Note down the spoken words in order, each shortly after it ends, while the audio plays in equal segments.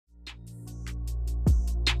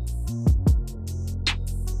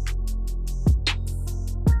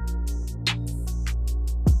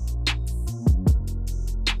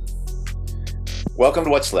Welcome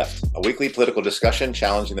to What's Left, a weekly political discussion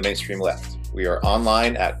challenging the mainstream left. We are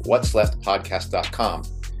online at what'sleftpodcast.com.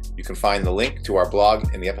 You can find the link to our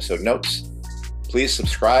blog in the episode notes. Please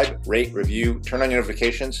subscribe, rate, review, turn on your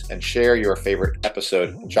notifications, and share your favorite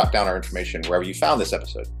episode. Jot down our information wherever you found this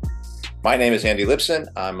episode. My name is Andy Lipson.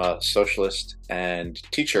 I'm a socialist and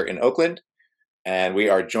teacher in Oakland. And we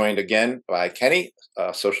are joined again by Kenny,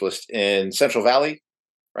 a socialist in Central Valley,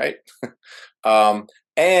 right?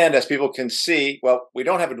 And as people can see, well, we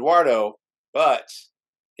don't have Eduardo, but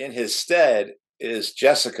in his stead is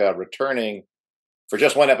Jessica returning for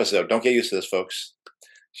just one episode. Don't get used to this, folks.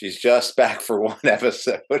 She's just back for one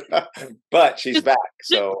episode, but she's back.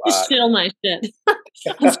 So shit on my shit.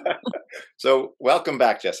 So welcome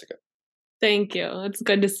back, Jessica. Thank you. It's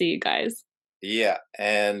good to see you guys. Yeah,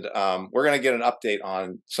 and we're going to get an update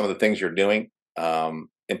on some of the things you're doing,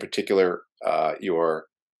 in particular your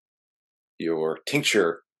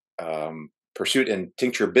tincture pursuit and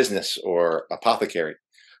tincture business or apothecary.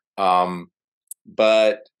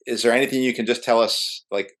 But is there anything you can just tell us,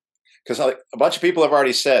 like, because a bunch of people have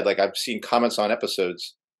already said, like, I've seen comments on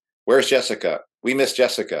episodes, where's Jessica? We miss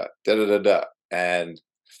Jessica, da-da-da-da. And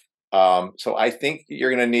so I think you're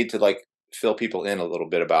going to need to, like, fill people in a little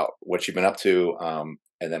bit about what you've been up to,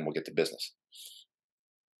 and then we'll get to business.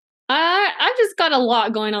 I've just got a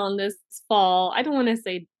lot going on this fall. I don't want to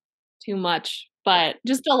say too much, but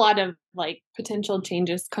just a lot of like potential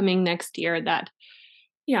changes coming next year that,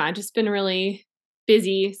 yeah, I've just been really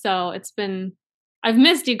busy. So I've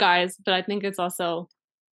missed you guys, but I think it's also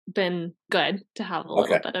been good to have a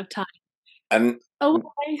little bit of time. And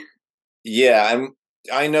yeah,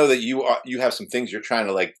 I know that you have some things you're trying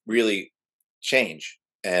to, like, really change,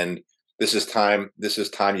 and this is time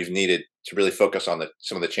you've needed to really focus on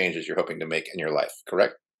some of the changes you're hoping to make in your life,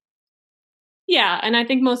 correct? Yeah, and I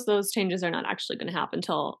think most of those changes are not actually going to happen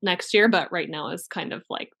until next year, but right now is kind of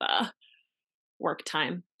like the work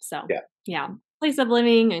time. So yeah, place of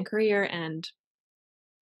living and career and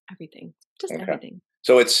everything, just everything.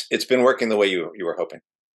 So it's been working the way you were hoping.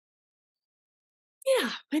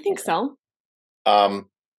 Yeah, I think so. And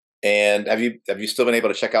have you still been able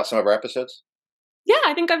to check out some of our episodes? Yeah,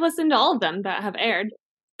 I think I've listened to all of them that have aired.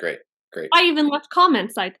 Great. I even left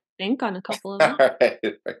comments, I think, on a couple of them. All right,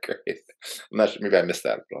 great. I'm not sure, maybe I missed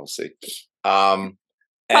that, but I'll see. Probably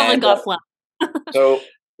got left.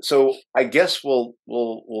 So I guess we'll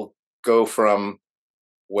go from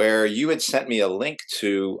where you had sent me a link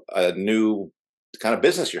to a new kind of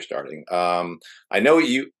business you're starting. I know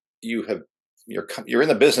you're in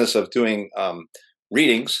the business of doing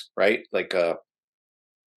readings, right? Like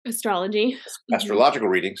astrological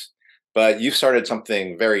readings, but you've started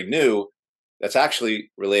something very new that's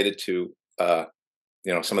actually related to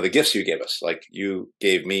some of the gifts you gave us. Like, you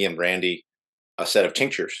gave me and Randy a set of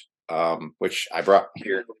tinctures, which I brought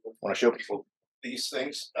here. I want to show people these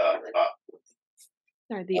things.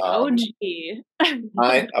 They're the OG.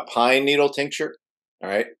 A pine needle tincture, all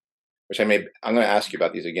right, which I'm going to ask you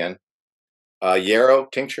about these again. Yarrow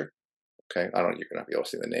tincture, okay, you're going to be able to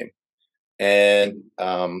see the name. And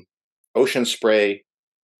ocean spray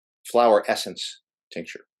flower essence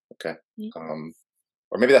tincture, okay.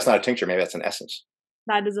 Or maybe that's not a tincture, maybe that's an essence.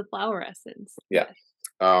 That is a flower essence. Yeah.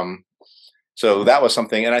 So that was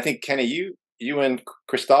something, and I think, Kenny, you and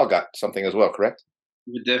Cristal got something as well, correct?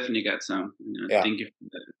 We definitely got some. Yeah. Thank you for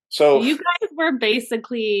that. So you guys were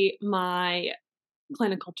basically my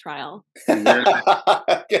clinical trial. If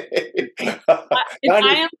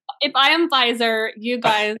I am Pfizer, you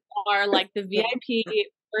guys are like the VIP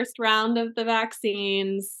first round of the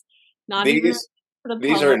vaccines. These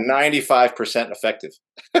are 95% effective.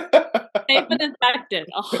 Safe and effective.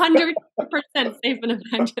 100% safe and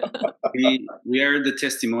effective. We are the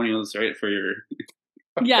testimonials, right, for your.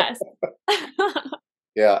 Yes.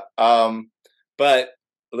 Yeah. But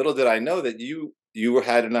little did I know that you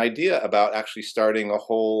had an idea about actually starting a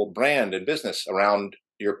whole brand and business around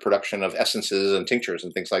your production of essences and tinctures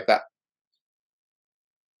and things like that.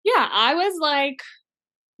 Yeah, I was like,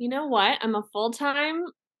 you know what? I'm a full-time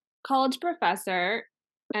college professor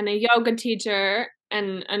and a yoga teacher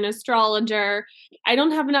and an astrologer. I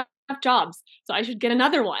don't have enough jobs, so I should get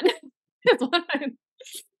another one.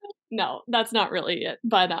 No, that's not really it.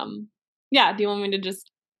 But yeah, do you want me to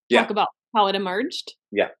just talk about how it emerged?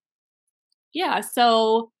 Yeah. Yeah,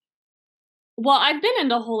 so, well, I've been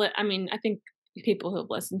into I think people who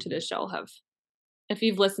have listened to this show have, if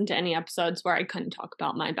you've listened to any episodes where I couldn't talk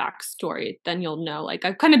about my backstory, then you'll know, like,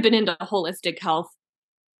 I've kind of been into holistic health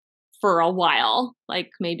for a while,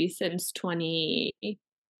 like maybe since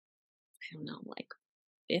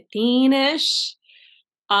 15-ish.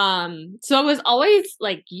 So I was always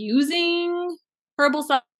like using herbal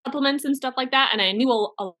supplements and stuff like that. And I knew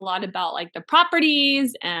a lot about like the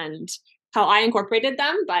properties and how I incorporated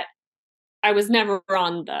them, but I was never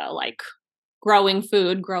on the like growing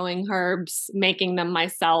food, growing herbs, making them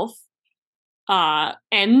myself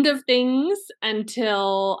end of things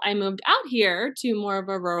until I moved out here to more of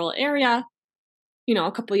a rural area,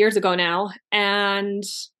 a couple of years ago now. And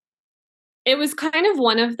it was kind of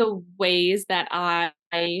one of the ways that I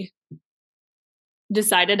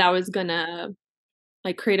decided I was gonna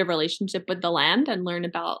like create a relationship with the land and learn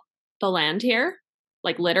about the land here,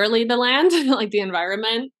 like literally the land, like the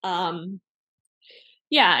environment.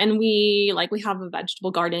 Yeah, and we have a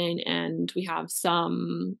vegetable garden, and we have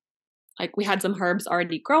some like we had some herbs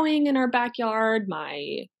already growing in our backyard.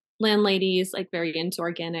 My landlady's like very into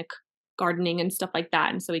organic gardening and stuff like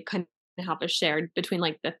that, and so we kind of have a shared between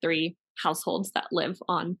like the three households that live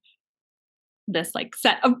on this like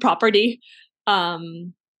set of property.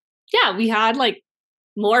 Um yeah, we had like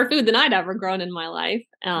more food than I'd ever grown in my life.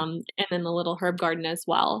 And then the little herb garden as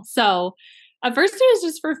well. So at first it was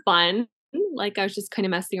just for fun. Like I was just kind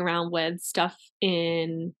of messing around with stuff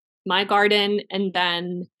in my garden. And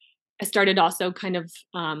then I started also kind of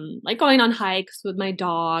like going on hikes with my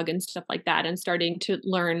dog and stuff like that, and starting to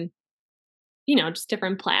learn, just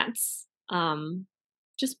different plants.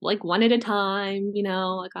 Just like one at a time,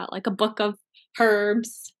 I got like a book of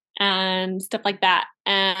herbs and stuff like that.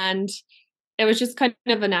 And it was just kind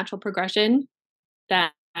of a natural progression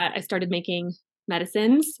that I started making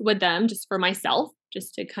medicines with them just for myself,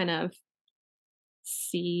 just to kind of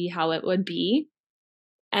see how it would be,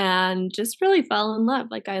 and just really fell in love.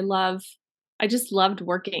 Like I just loved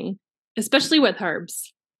working, especially with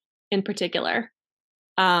herbs in particular.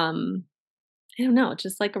 Um, I don't know,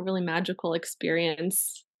 just like a really magical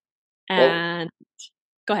experience. Well, And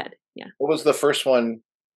go ahead. Yeah. what was the first one?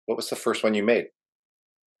 What was the first one you made?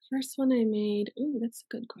 First one I made. Ooh, that's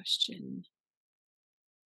a good question.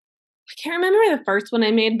 I can't remember the first one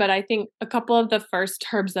I made, but I think a couple of the first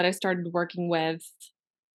herbs that I started working with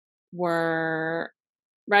were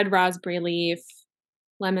red raspberry leaf,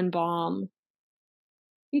 lemon balm.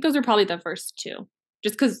 I think those are probably the first two,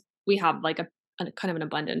 just because we have like a kind of an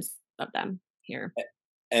abundance of them here.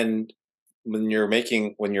 And when you're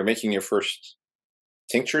making your first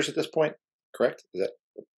tinctures at this point, correct? Is that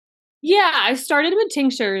Yeah, I started with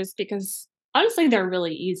tinctures because honestly, they're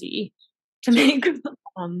really easy to So make.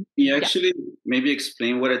 you Yeah. actually maybe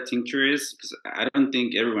explain what a tincture is, because I don't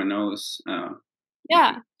think everyone knows.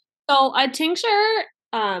 Yeah. So a tincture,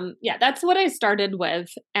 yeah, that's what I started with.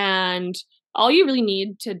 And all you really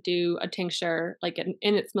need to do a tincture, like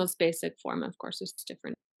in its most basic form, of course, there's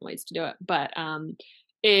different ways to do it, but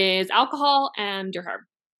is alcohol and your herb.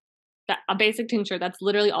 That a basic tincture, that's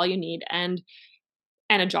literally all you need. And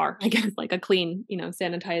a jar, I guess, like a clean,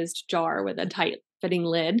 sanitized jar with a tight fitting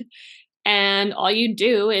lid. And all you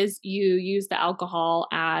do is you use the alcohol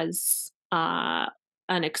as an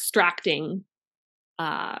extracting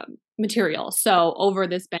uh, material. So over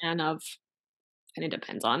this span of, and it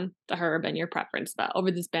depends on the herb and your preference, but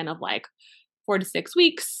over the span of like 4 to 6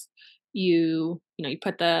 weeks, you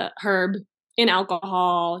put the herb in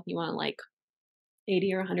alcohol. You want like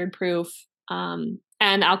 80 or 100 proof, and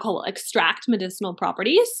alcohol will extract medicinal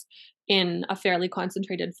properties in a fairly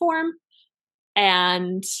concentrated form,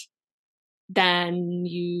 and then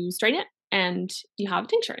you strain it and you have a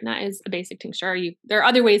tincture, and that is a basic tincture. There are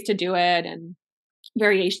other ways to do it and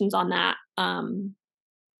variations on that,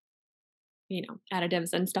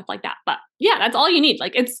 additives and stuff like that. But yeah, that's all you need.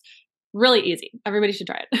 Like it's really easy. Everybody should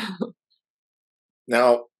try it.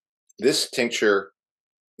 now this tincture?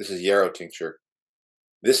 This is yarrow tincture.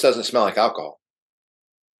 This doesn't smell like alcohol.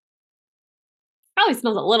 Probably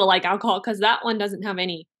smells a little like alcohol because that one doesn't have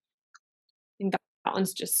any. I think that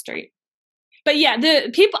one's just straight. But yeah,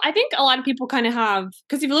 I think a lot of people kind of have,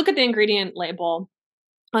 because if you look at the ingredient label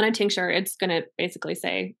on a tincture, it's going to basically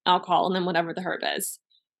say alcohol and then whatever the herb is.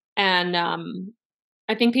 And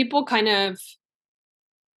I think people kind of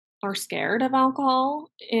are scared of alcohol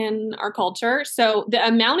in our culture. So the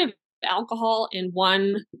amount of alcohol in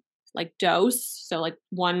one like dose, so like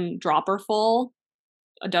one dropper full,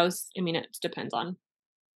 a dose, I mean, it depends on,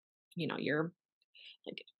 your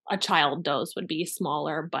like a child dose would be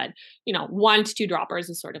smaller, but 1 to 2 droppers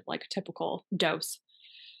is sort of like a typical dose.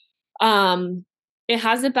 Um, it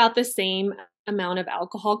has about the same amount of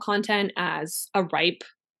alcohol content as a ripe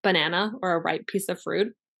banana or a ripe piece of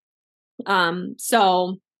fruit.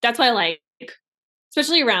 So that's why like,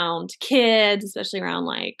 especially around kids, especially around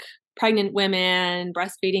like pregnant women,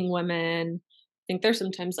 breastfeeding women, I think there's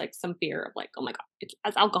sometimes like some fear of like, oh my God, it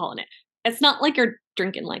has alcohol in it. It's not like you're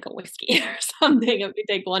drinking like a whiskey or something if you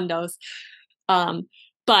take one dose.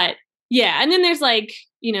 But yeah, and then there's like,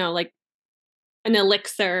 like an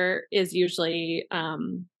elixir is usually,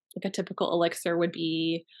 like a typical elixir would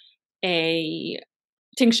be a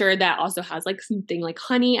tincture that also has like something like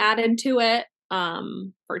honey added to it,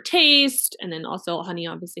 for taste. And then also honey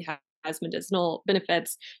obviously has medicinal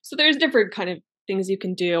benefits. So there's different kind of things you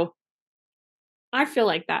can do. I feel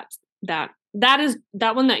like that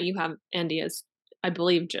one that you have, Andy, is I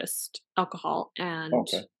believe just alcohol and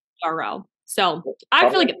Okay. RO. So I feel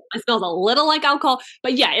Probably. like it smells a little like alcohol,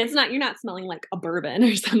 but yeah, it's not. You're not smelling like a bourbon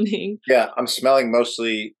or something. Yeah, I'm smelling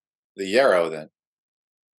mostly the yarrow then.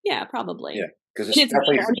 Yeah, Yeah, probably. because And it's it's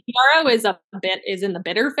bitter. definitely Yarrow is in the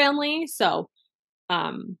bitter family, so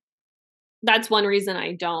um, that's one reason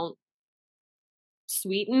I don't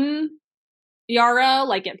sweeten yarrow.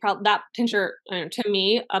 Like that tincture, to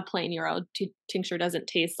me, a plain yarrow tincture doesn't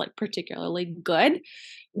taste like particularly good,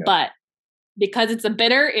 yeah. but because it's a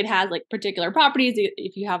bitter, it has like particular properties.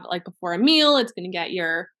 If you have it like before a meal, it's going to get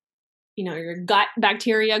your gut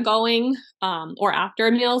bacteria going, or after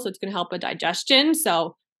a meal, so it's going to help with digestion.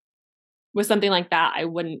 So with something like that, I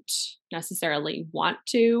wouldn't necessarily want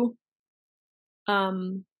to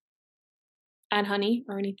um add honey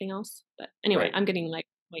or anything else. But anyway, Right. I'm getting like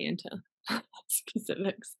way into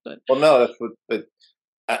specifics, but Well, no, that's what. But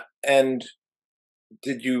and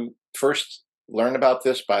did you first learn about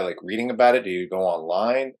this by like reading about it? Do you go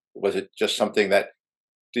online? Was it just something that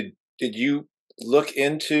did you look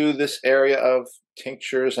into this area of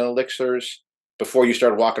tinctures and elixirs before you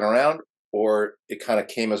started walking around, or it kind of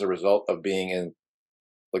came as a result of being in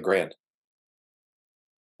LeGrand?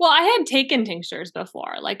 well, I had taken tinctures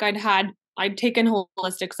before. Like I'd taken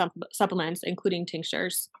holistic supplements, including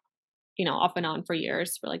tinctures, off and on for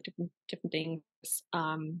years for like different things.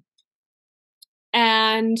 Um,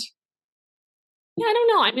 and yeah, I don't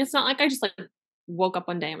know. I mean, it's not like I just like woke up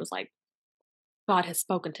one day and was like, God has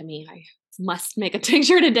spoken to me. I must make a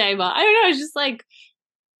tincture today. But I don't know. It's just like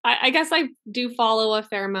I guess I do follow a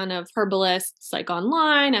fair amount of herbalists like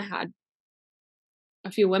online. I had a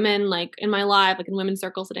few women like in my life, like in women's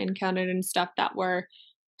circles that I encountered and stuff that were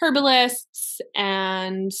herbalists.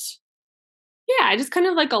 And yeah, I just kind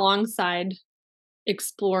of like alongside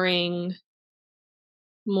exploring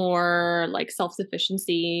more like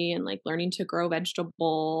self-sufficiency and like learning to grow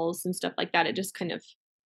vegetables and stuff like that. It just kind of,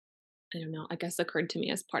 I don't know, I guess occurred to me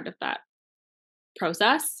as part of that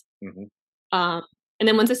process. Hmm. Um, and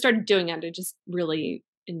then once I started doing it, I just really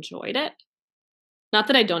enjoyed it. Not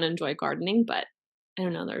that I don't enjoy gardening, but I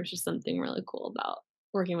don't know, there was just something really cool about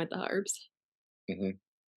working with the herbs. Hmm.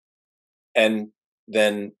 And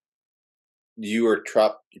then you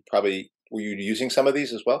probably were you using some of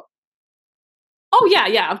these as well? Oh yeah,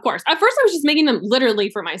 yeah, of course. At first I was just making them literally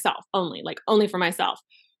for myself only, like only for myself.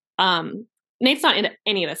 Um, Nate's not into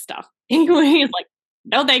any of this stuff. He's like,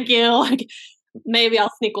 no, thank you. Like maybe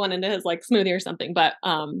I'll sneak one into his like smoothie or something. But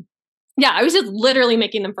yeah, I was just literally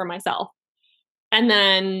making them for myself. And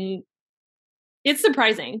then it's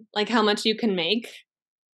surprising like how much you can make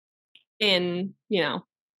in,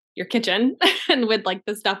 your kitchen and with like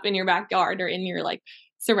the stuff in your backyard or in your like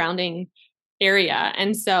surrounding area.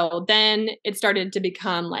 And so then it started to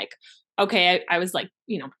become like, okay, I was like,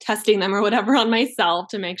 testing them or whatever on myself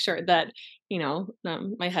to make sure that,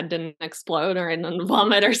 my head didn't explode or I didn't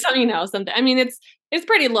vomit or something, something. I mean, it's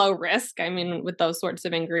pretty low risk. I mean, with those sorts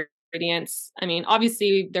of ingredients, I mean,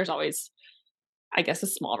 obviously there's always, I guess, a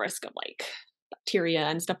small risk of like bacteria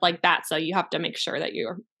and stuff like that. So you have to make sure that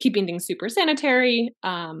you're keeping things super sanitary.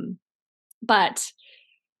 But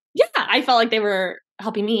yeah, I felt like they were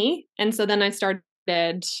helping me. And so then I started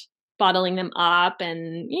bottling them up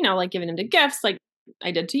and, like giving them to gifts like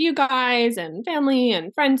I did to you guys and family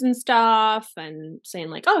and friends and stuff and saying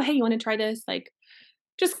like, "Oh, hey, you want to try this?" Like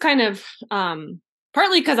just kind of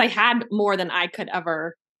partly because I had more than I could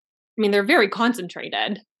ever. I mean, they're very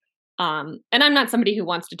concentrated. And I'm not somebody who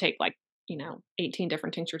wants to take like, 18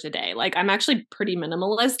 different tinctures a day. Like I'm actually pretty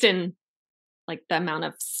minimalist in like the amount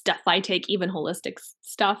of stuff I take, even holistic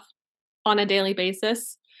stuff on a daily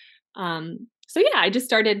basis. So yeah, I just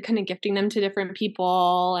started kind of gifting them to different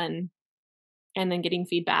people and then getting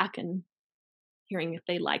feedback and hearing if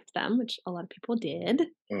they liked them, which a lot of people did.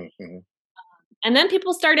 Hmm. And then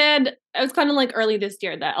people started, it was kind of like early this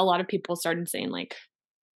year that a lot of people started saying like,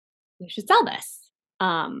 you should sell this.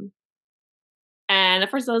 Um, and at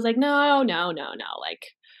first I was like, no, no, no, no. Like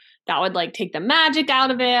that would like take the magic out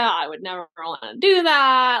of it. I would never want to do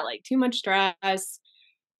that. Like too much stress.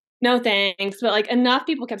 No thanks. But like enough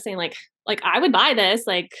people kept saying like I would buy this.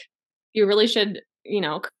 Like you really should,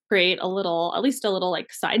 create a little, at least a little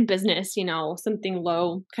like side business, something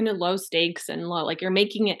low, kind of low stakes and low, like you're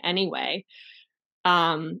making it anyway.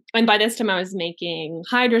 And by this time I was making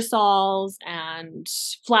hydrosols and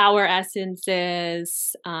flower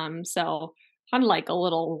essences. So had like a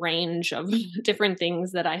little range of different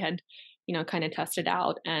things that I had, kind of tested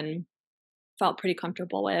out and felt pretty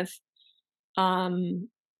comfortable with. Um,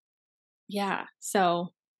 yeah.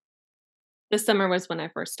 So this summer was when I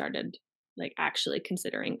first started like actually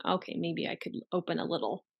considering, okay, maybe I could open a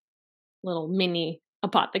little mini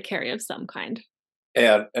apothecary of some kind.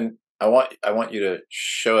 And I want you to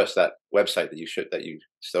show us that website that you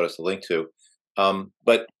showed us the link to.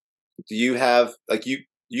 But do you have like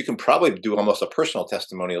you can probably do almost a personal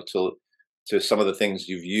testimonial to some of the things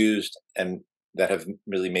you've used and that have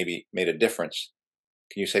really maybe made a difference.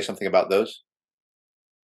 Can you say something about those?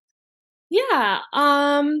 Yeah.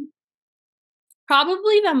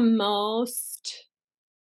 Probably the most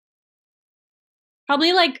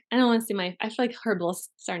probably like I don't want to say my I feel like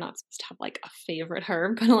herbalists are not supposed to have like a favorite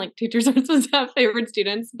herb, kind of like teachers aren't supposed to have favorite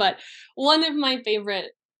students, but one of my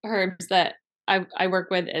favorite herbs that I work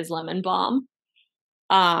with is lemon balm.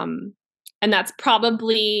 Um, and that's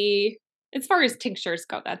probably as far as tinctures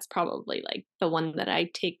go, that's probably like the one that I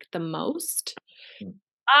take the most. Mm.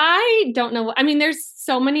 I don't know. I mean, there's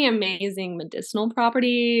so many amazing medicinal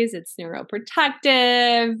properties. It's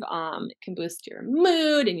neuroprotective. It can boost your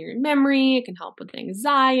mood and your memory. It can help with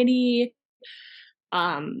anxiety.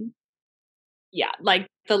 Um, yeah, like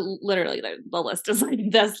literally the list is like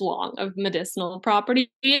this long of medicinal properties.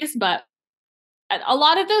 But a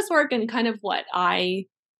lot of this work and kind of what I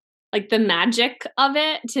like the magic of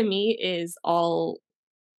it to me is all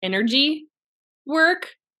energy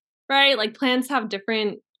work, right? Like plants have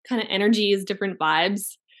different kind of energies, different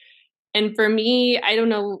vibes. And for me, I don't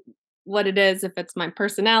know what it is, if it's my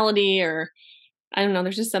personality or I don't know,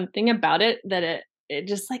 there's just something about it that it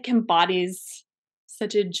just like embodies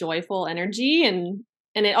such a joyful energy and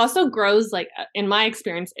it also grows like in my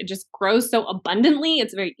experience, it just grows so abundantly.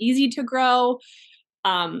 It's very easy to grow.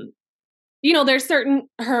 Um, there's certain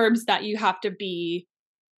herbs that you have to be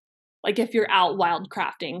like if you're out wild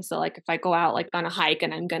crafting. So like if I go out like on a hike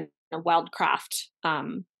and I'm gonna wild craft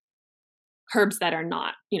herbs that are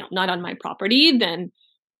not, not on my property, then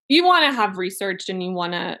you want to have researched and you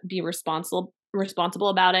want to be responsible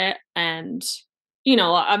about it. And,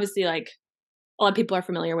 obviously like a lot of people are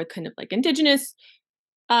familiar with kind of like indigenous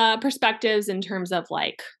perspectives in terms of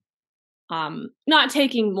like not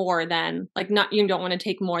taking more than like not you don't want to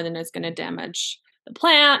take more than is going to damage the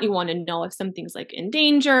plant. You want to know if something's like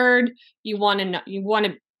endangered. You want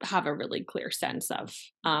to have a really clear sense of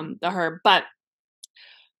the herb. But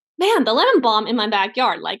man, the lemon balm in my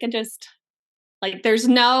backyard, like it just like there's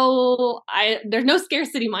no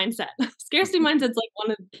scarcity mindset. Scarcity mindset's like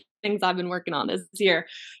one of the things I've been working on this year.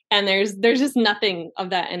 And there's just nothing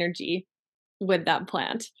of that energy with that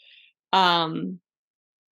plant. Um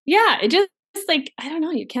yeah, it just like I don't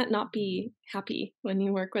know, you can't not be happy when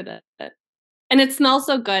you work with it. And it smells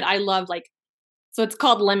so good. I love like so it's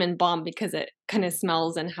called lemon balm because it kind of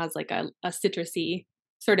smells and has like a citrusy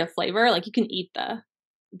sort of flavor. Like you can eat the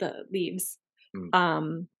leaves. Mm.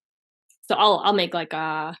 Um So I'll make like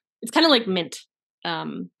it's kind of like mint,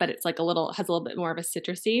 but it's like has a little bit more of a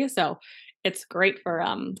citrusy. So it's great for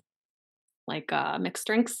like mixed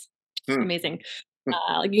drinks. Mm. Amazing.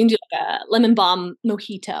 Like you can do like a lemon balm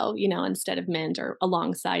mojito, instead of mint or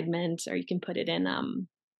alongside mint, or you can put it in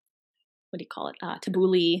what do you call it?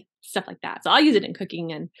 Tabbouleh, stuff like that. So I'll use it in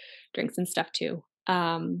cooking and drinks and stuff too.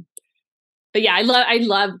 But yeah, I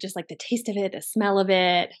love just like the taste of it, the smell of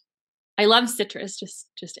it. I love citrus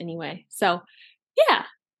just anyway. So yeah.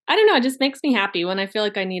 I don't know, it just makes me happy when I feel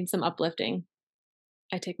like I need some uplifting.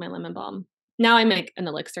 I take my lemon balm. Now I make an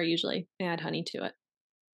elixir usually. I add honey to it.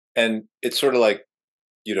 And it's sort of like,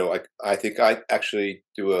 I think I actually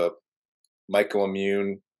do a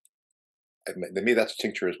mycoimmune. Maybe that's a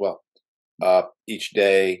tincture as well. Each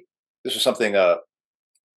day, this is something a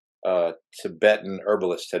Tibetan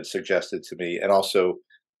herbalist had suggested to me, and also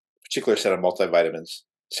a particular set of multivitamins.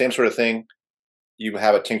 Same sort of thing. You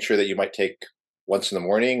have a tincture that you might take once in the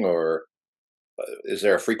morning, or is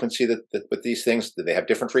there a frequency that with these things? Do they have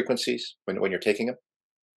different frequencies when you're taking them?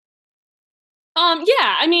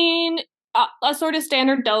 Yeah, I mean, a sort of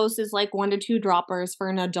standard dose is like 1 to 2 droppers for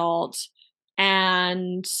an adult,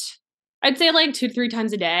 and I'd say like 2 to 3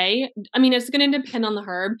 times a day. I mean, it's gonna depend on the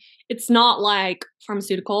herb. It's not like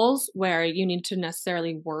pharmaceuticals where you need to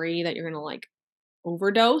necessarily worry that you're gonna like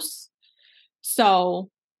overdose. So,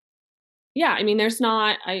 yeah, I mean, there's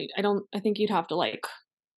not I don't I think you'd have to like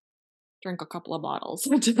drink a couple of bottles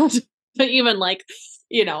to even like,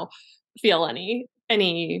 you know, feel any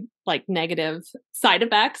any like negative side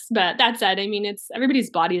effects. But that said, I mean, it's everybody's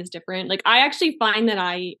body is different. Like I actually find that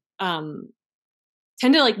I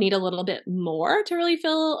tend to like need a little bit more to really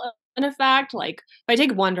feel an effect. Like if I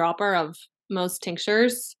take one dropper of most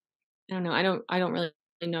tinctures, I don't know, I don't really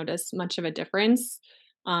notice much of a difference.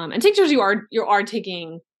 And tinctures you are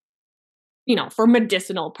taking, you know, for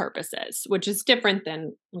medicinal purposes, which is different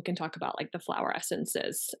than we can talk about like the flower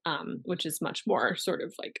essences, which is much more sort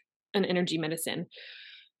of like an energy medicine.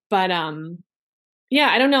 But yeah,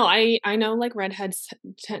 I don't know. I know like redheads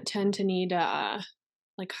tend to need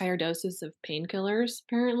like higher doses of painkillers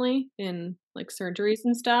apparently in like surgeries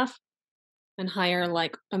and stuff, and higher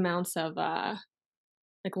like amounts of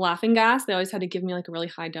like laughing gas. They always had to give me like a really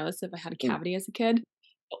high dose if I had a Mm. cavity as a kid.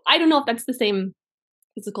 I don't know if that's the same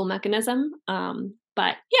physical mechanism.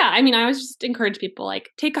 But yeah, I mean, I always just encourage people like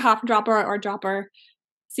take a half dropper or a dropper,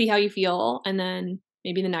 see how you feel, and then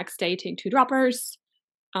maybe the next day take 2 droppers.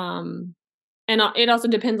 Um, and it also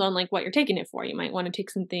depends on like what you're taking it for. You might want to take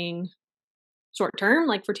something short term,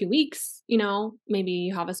 like for 2 weeks. You know, maybe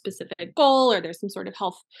you have a specific goal or there's some sort of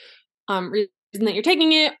health reason that you're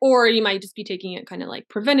taking it, or you might just be taking it kind of like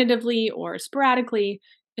preventatively or sporadically.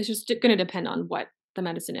 It's just going to depend on what the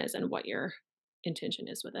medicine is and what your intention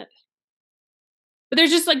is with it. But there's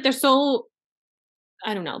just like there's so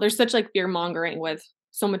I don't know, there's such like fear mongering with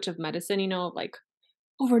so much of medicine, you know, of like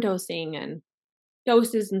overdosing and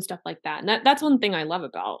doses and stuff like that. And that's one thing I love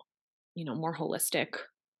about, you know, more holistic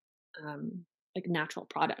like natural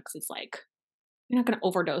products. It's like you're not gonna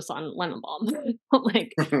overdose on lemon balm.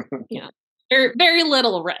 Like, you know, very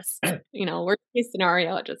little risk. You know, worst case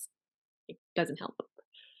scenario, it doesn't help.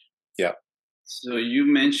 Yeah. So you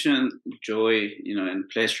mentioned joy, and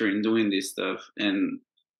pleasure in doing this stuff, and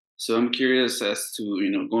so I'm curious as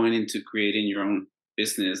to going into creating your own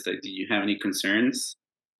business. Like, do you have any concerns,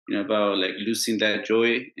 about like losing that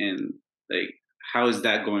joy, and like how is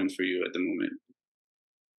that going for you at the moment?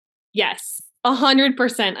 Yes,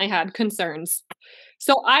 100% I had concerns.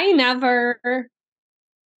 So I never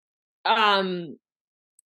um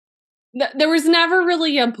there was never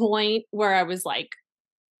really a point where I was like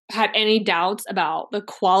had any doubts about the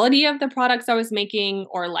quality of the products I was making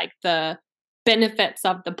or like the benefits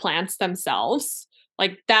of the plants themselves.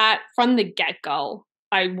 Like that from the get-go,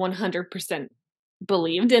 I 100%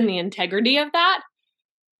 believed in the integrity of that.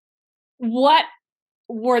 What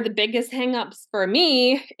were the biggest hangups for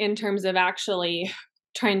me in terms of actually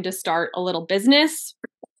trying to start a little business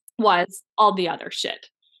was all the other shit,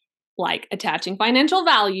 like attaching financial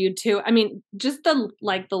value to, I mean, just the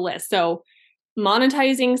list. So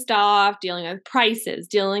monetizing stuff, dealing with prices,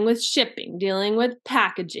 dealing with shipping, dealing with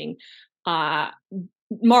packaging, uh,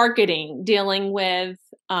 marketing, dealing with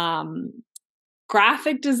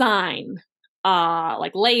graphic design,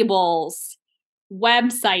 like labels,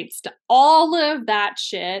 websites, all of that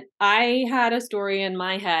shit. I had a story in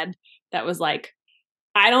my head that was like,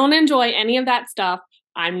 I don't enjoy any of that stuff.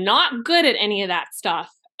 I'm not good at any of that stuff.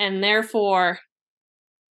 And therefore,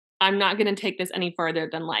 I'm not going to take this any further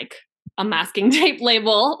than like a masking tape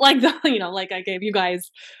label, like the, you know, like I gave you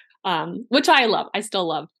guys, which I love. I still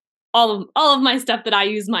love all of my stuff that I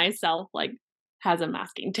use myself, like has a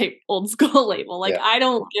masking tape old school label. Like Yeah. I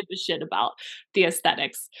don't give a shit about the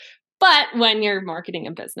aesthetics. But when you're marketing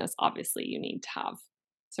a business, obviously you need to have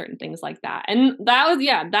certain things like that. And that was,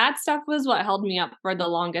 yeah, that stuff was what held me up for the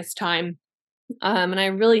longest time. And I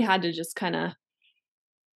really had to just kind of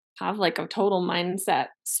have like a total mindset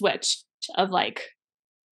switch of like,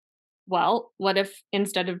 well, what if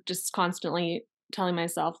instead of just constantly telling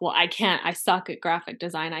myself, well, I suck at graphic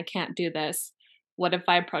design, I can't do this. What if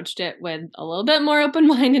I approached it with a little bit more open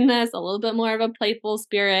mindedness, a little bit more of a playful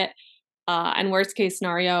spirit? And worst case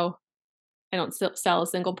scenario, I don't sell a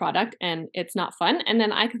single product and it's not fun. And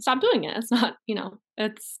then I can stop doing it. It's not, you know,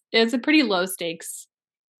 it's a pretty low stakes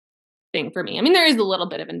thing for me. I mean, there is a little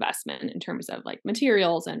bit of investment in terms of like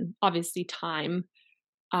materials and obviously time.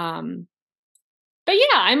 Um, but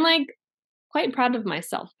yeah, I'm like quite proud of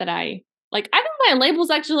myself that I think my labels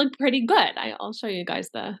actually look pretty good. I'll show you guys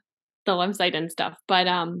the website and stuff. But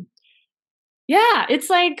yeah, it's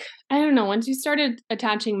like I don't know, once you started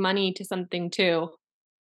attaching money to something too.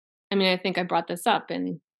 I mean, I think I brought this up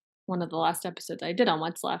in one of the last episodes I did on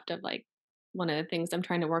what's left of like one of the things I'm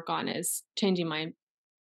trying to work on is changing my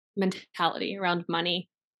mentality around money,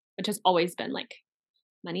 which has always been like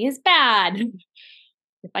money is bad.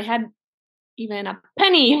 If I had even a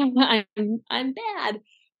penny, I'm bad.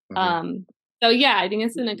 Hmm. Um, so yeah, I think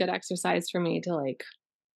it's been a good exercise for me to like,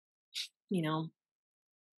 you know,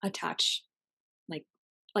 attach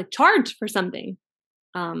like charge for something.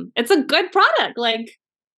 It's a good product. Like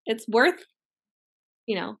it's worth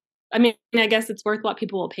you know, I mean, I guess it's worth what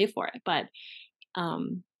people will pay for it, but,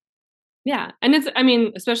 um, yeah. And it's, I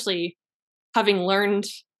mean, especially having learned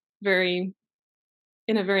very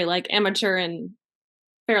in a very like amateur and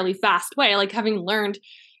fairly fast way, like having learned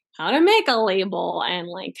how to make a label and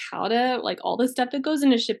like how to like all the stuff that goes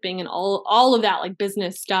into shipping and all of that like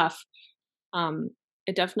business stuff.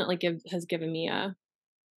 It definitely has given me a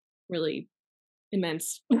really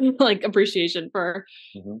immense like appreciation for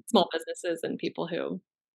Hmm. small businesses and people who,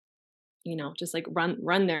 just like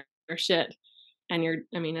run their shit. And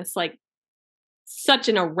I mean, it's like such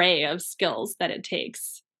an array of skills that it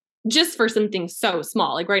takes just for something so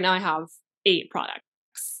small. Like right now I have 8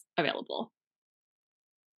 products available.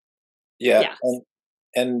 Yeah, Yeah.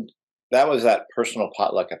 and that was that personal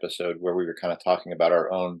potluck episode where we were kind of talking about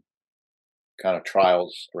our own kind of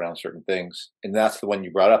trials around certain things, and that's the one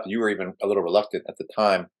you brought up. You were even a little reluctant at the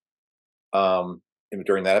time,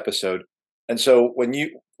 during that episode. And so when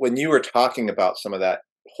you were talking about some of that,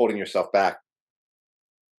 holding yourself back,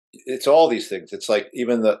 it's all these things. It's like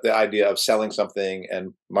even the idea of selling something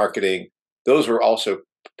and marketing; those were also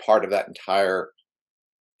part of that entire,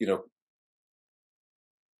 you know,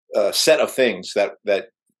 set of things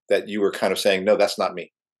that you were kind of saying, no, that's not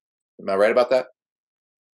me. Am I right about that?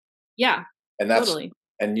 Yeah, And that's totally.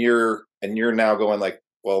 and you're now going like,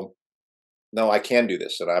 well, no, I can do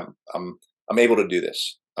this, and I'm able to do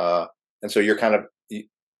this. And so you're kind of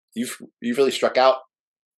you've really struck out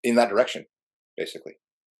in that direction, basically.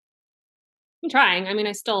 I'm trying. I mean,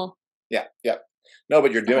 I Yeah, yeah. No,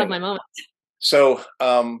 but you're still have doing my it. moments. So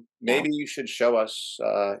Yeah, maybe you should show us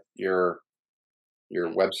your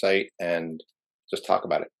website and just talk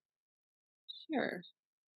about it. sure.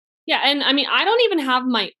 Yeah, and I mean, I don't even have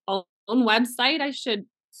my own website, I should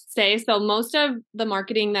say. So most of the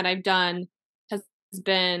marketing that I've done has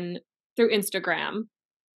been through Instagram,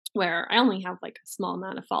 where I only have like a small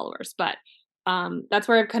amount of followers, but that's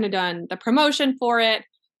where I've kind of done the promotion for it.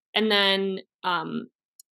 And then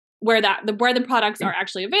where the products are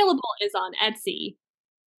actually available is on Etsy.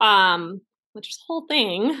 Um, which is the whole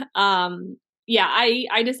thing. Yeah,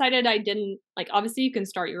 I decided I didn't like obviously you can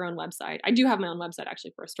start your own website. I do have my own website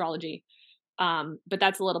actually for astrology. But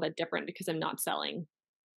that's a little bit different because I'm not selling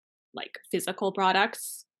like physical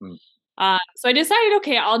products. Mm. So I decided,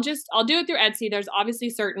 okay, I'll do it through Etsy. There's obviously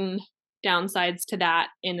certain downsides to that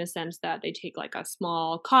in the sense that they take like a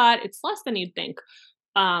small cut. It's less than you'd think.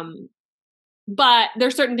 Um, but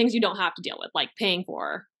there's certain things you don't have to deal with, like paying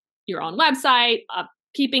for your own website,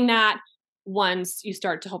 keeping that once you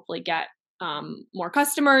start to hopefully get more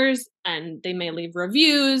customers and they may leave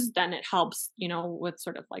reviews, then it helps, with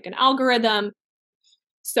sort of like an algorithm.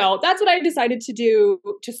 So that's what I decided to do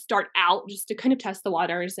to start out, just to kind of test the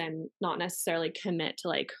waters and not necessarily commit to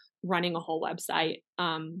like running a whole website.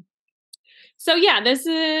 So yeah, this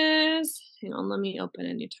is, hang on, let me open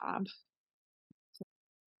a new tab.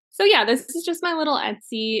 So yeah, this is just my little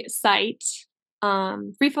Etsy site.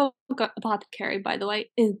 Free Folk Apothecary, by the way,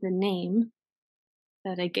 is the name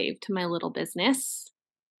that I gave to my little business.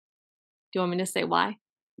 Do you want me to say why?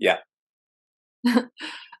 Yeah.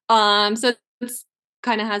 So it's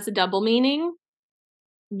kind of has a double meaning.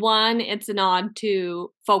 One, it's a nod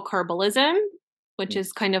to folk herbalism, which Mm.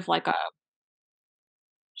 is kind of like a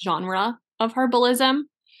genre of herbalism.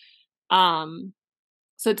 Um,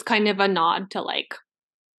 so it's kind of a nod to like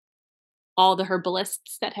all the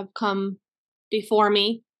herbalists that have come before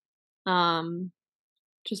me. Um,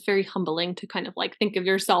 just very humbling to kind of like think of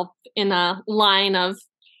yourself in a line of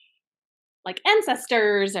like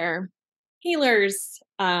ancestors or healers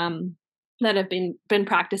that have been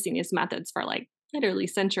practicing these methods for like literally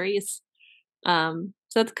centuries. So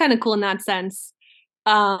it's kind of cool in that sense.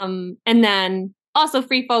 And then also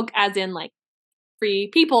free folk as in like free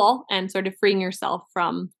people and sort of freeing yourself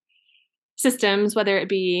from systems, whether it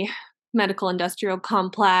be medical industrial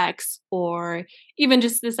complex or even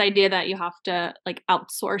just this idea that you have to like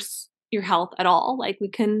outsource your health at all. Like we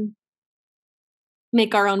can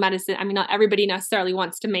make our own medicine. I mean, not everybody necessarily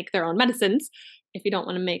wants to make their own medicines. If you don't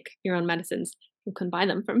want to make your own medicines, you can buy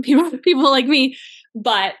them from people like me.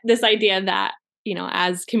 But this idea that,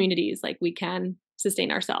 as communities, like we can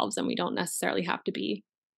sustain ourselves and we don't necessarily have to be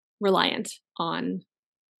reliant on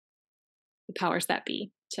the powers that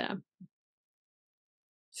be to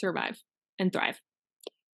survive and thrive.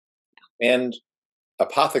 And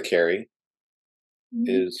apothecary Mhm.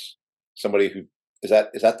 is somebody who is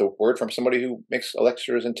that the word from somebody who makes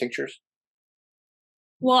elixirs and tinctures?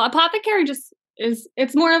 Well, apothecary just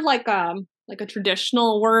it's more of like a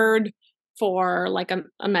traditional word for like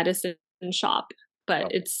a medicine shop, but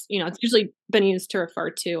Okay. it's usually been used to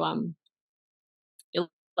refer to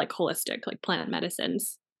like holistic, like plant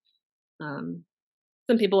medicines. Um,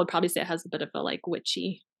 some people would probably say it has a bit of a like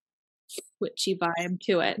witchy vibe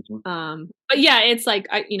to it. Mhm. But yeah, it's like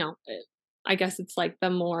I guess it's like the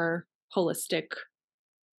more holistic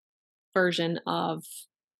version of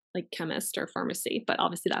like chemist or pharmacy, but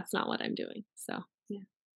obviously that's not what I'm doing. So yeah.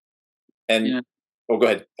 And Yeah. oh, go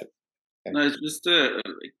ahead. Okay. No, it's just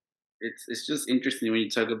like it's just interesting when you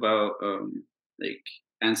talk about like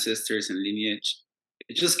ancestors and lineage.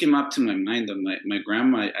 It just came up to my mind that my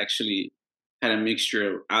grandma actually had a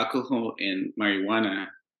mixture of alcohol and marijuana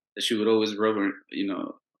that she would always rub her,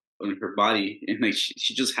 on her body, and like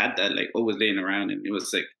she just had that like always laying around, and it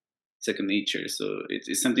was like second nature. So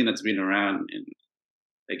it's something that's been around, and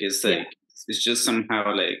I guess Yeah. like it's just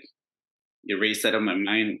somehow like erased out of my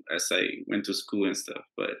mind as I went to school and stuff.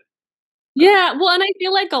 But uh, Yeah, well, and I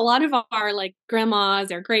feel like a lot of our like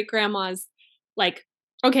grandmas or great grandmas, like,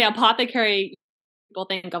 okay, apothecary, people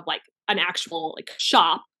think of like an actual like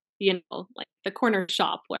shop, like the corner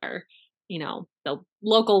shop where, the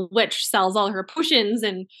local witch sells all her potions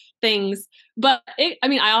and things. But I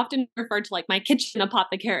mean, I often refer to like my kitchen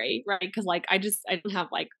apothecary, right? Because like I don't have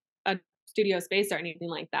like a studio space or anything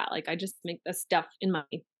like that. Like I just make this stuff in my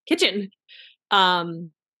kitchen.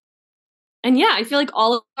 Um, and yeah, I feel like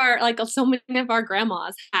all of our like so many of our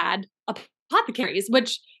grandmas had apothecaries,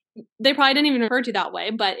 which they probably didn't even refer to that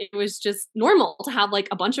way, but it was just normal to have like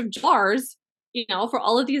a bunch of jars, for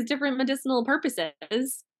all of these different medicinal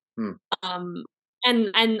purposes. Hmm. Um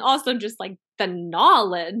and also just like the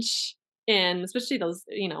knowledge, and especially those,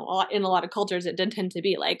 in a lot of cultures it did tend to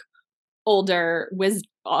be like older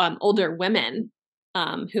women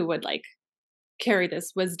who would like carry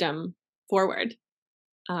this wisdom forward.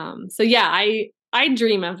 So yeah, I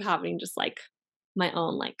dream of having just like my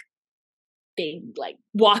own like big like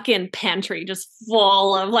walk-in pantry just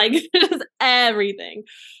full of like just everything.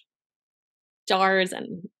 Jars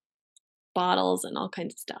and bottles and all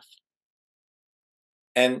kinds of stuff.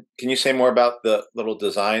 And can you say more about the little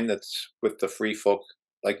design that's with the free folk?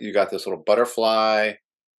 Like you got this little butterfly,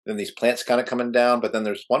 then these plants kind of coming down, but then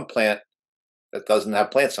there's one plant that doesn't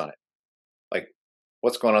have plants on it. Like,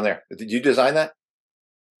 what's going on there? Did you design that?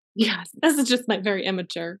 Yes, this is just my very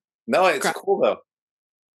immature No, it's graph. cool though.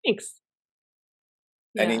 Thanks.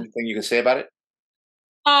 Yeah. Anything you can say about it?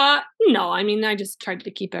 No, I mean I just tried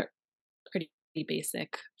to keep it pretty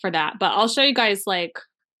basic for that. But I'll show you guys like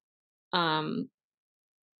um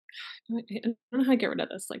I don't know how to get rid of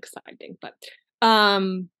this like side thing, but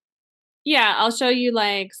um yeah, I'll show you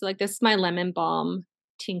like so like this is my lemon balm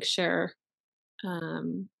tincture.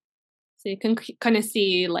 Um so you can kind of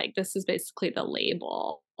see like this is basically the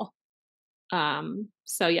label.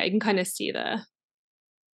 So yeah, you can kind of see the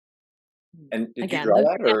And did you again draw the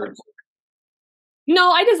that or?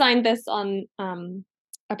 no, I designed this on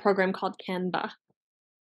a program called Canva.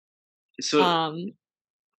 so Um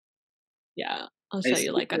yeah, I'll I show you see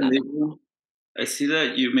like the another. label. I see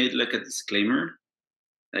that you made like a disclaimer.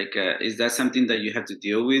 Like, is that something that you have to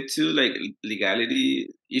deal with too, like legality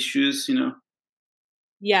issues?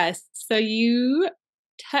 Yes. So you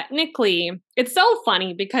technically, it's so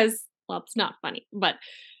funny because, well, it's not funny, but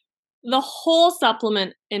the whole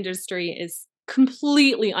supplement industry is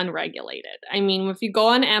completely unregulated. I mean, if you go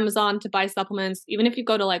on Amazon to buy supplements, even if you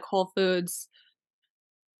go to like Whole Foods,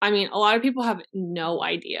 I mean, a lot of people have no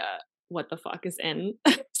idea what the fuck is in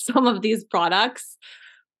some of these products.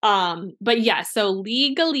 But yeah, so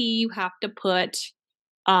legally you have to put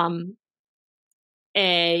um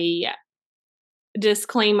a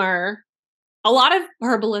disclaimer. A lot of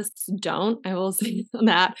herbalists don't, I will say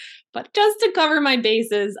that. But just to cover my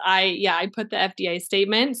bases, I put the FDA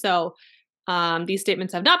statement. So these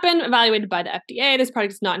statements have not been evaluated by the FDA. This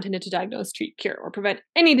product is not intended to diagnose, treat, cure, or prevent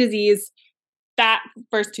any disease. That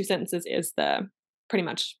first two sentences is the pretty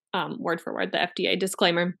much word for word the FDA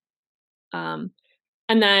disclaimer. Um,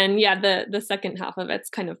 and then yeah, the second half of it's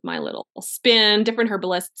kind of my little spin. Different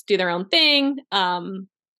herbalists do their own thing.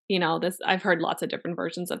 This I've heard lots of different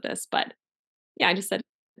versions of this, but yeah, I just said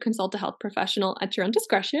consult a health professional at your own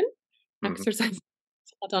discretion. Mhm, Exercise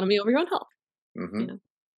autonomy over your own health. You mhm.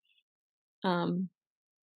 know. Um,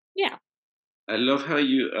 yeah. I love how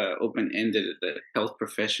you open ended the health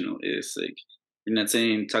professional is. Like, you're not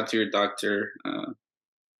saying talk to your doctor,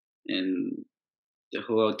 and the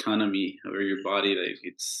whole autonomy over your body. Like,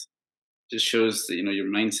 it's just shows your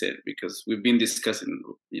mindset, because we've been discussing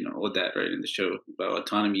all that right in the show about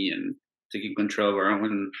autonomy and taking control of our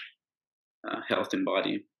own health and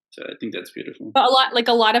body. So I think that's beautiful. But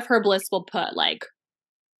a lot of herbalists will put like,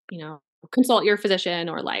 you know, consult your physician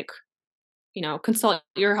or like, consult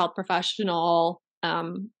your health professional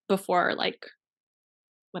before like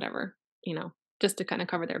whatever, just to kind of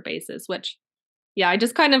cover their bases, which, yeah, I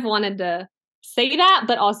just kind of wanted to say that,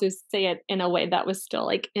 but also say it in a way that was still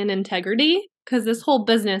like in integrity. Cause this whole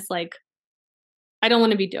business, like, I don't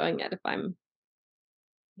want to be doing it if I'm,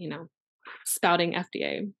 you know, spouting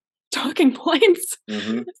FDA talking points.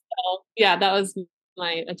 Hmm. So yeah, that was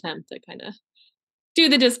my attempt to kind of do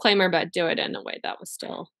the disclaimer, but do it in a way that was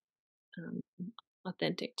still um,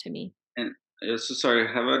 authentic to me. And so sorry,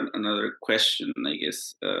 I have another question. I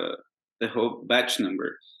guess the whole batch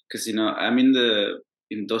number, because I'm in the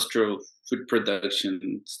industrial food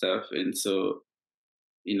production stuff, and so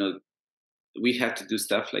you know we have to do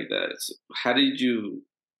stuff like that. So how did you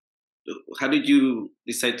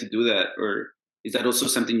decide to do that, or is that also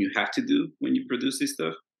something you have to do when you produce this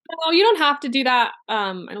stuff? No, you don't have to do that.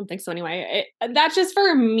 I don't think so anyway. That's just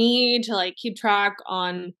for me to like keep track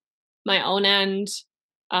on my own end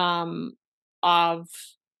um, of,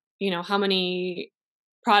 how many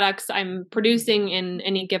products I'm producing in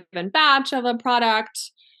any given batch of a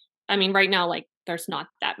product. I mean, right now, like there's not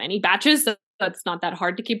that many batches, so it's not that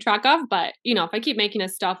hard to keep track of. But if I keep making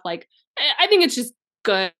this stuff, like I think it's just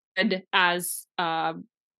good as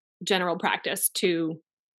general practice to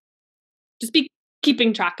just be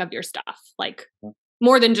keeping track of your stuff, like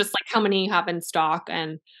more than just like how many you have in stock.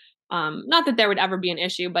 And not that there would ever be an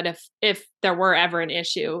issue, but if there were ever an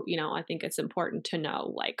issue, I think it's important to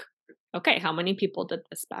know, like, okay, how many people did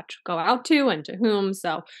this batch go out to and to whom?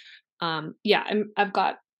 So yeah, I've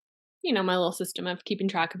got my little system of keeping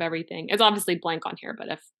track of everything. It's obviously blank on here, but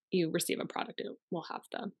if you receive a product, it will have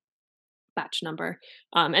the batch number.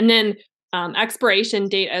 And then expiration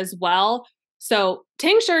date as well. So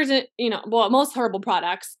tinctures, well, most herbal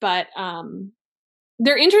products, but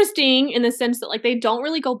they're interesting in the sense that like they don't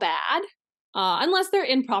really go bad unless they're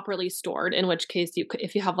improperly stored. In which case, you could,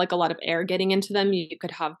 if you have like a lot of air getting into them, you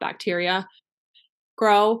could have bacteria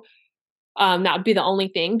grow. That would be the only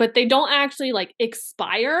thing, but they don't actually like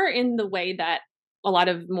expire in the way that a lot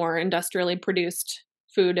of more industrially produced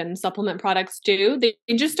food and supplement products do. They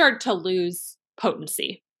just start to lose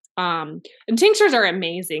potency. And tinctures are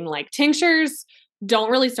amazing. Like tinctures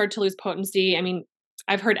don't really start to lose potency. I mean,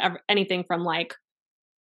 I've heard anything from like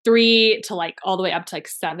 3 to like all the way up to like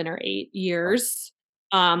 7 or 8 years.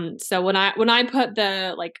 So when I put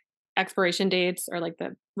the like expiration dates or like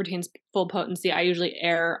the retains full potency, I usually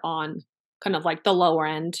err on kind of like the lower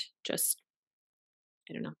end, just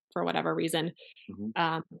I don't know, for whatever reason. Hmm.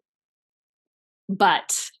 Um,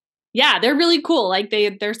 but yeah, they're really cool. Like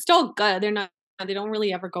they're still good. They don't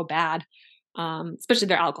really ever go bad. Especially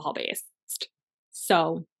they're alcohol based.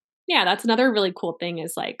 So yeah, that's another really cool thing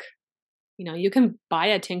is like, you can buy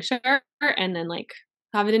a tincture and then like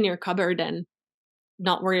have it in your cupboard and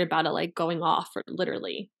not worry about it like going off for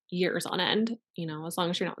literally years on end, as long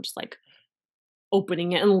as you're not just like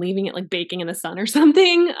opening it and leaving it like baking in the sun or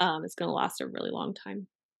something. It's going to last a really long time.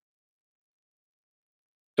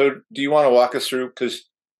 So, do you want to walk us through? Because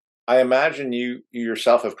I imagine you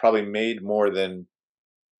yourself have probably made more than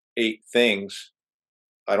 8 things.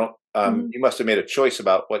 I don't. Mhm. You must have made a choice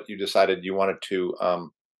about what you decided you wanted to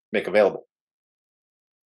make available.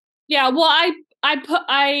 Yeah, well,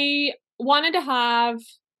 I wanted to have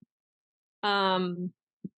um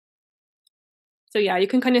so yeah, you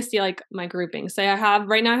can kind of see like my grouping. So I have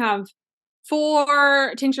right now I have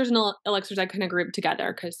 4 tinctures and elixirs I kind of group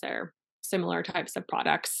together because they're similar types of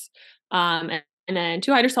products. And then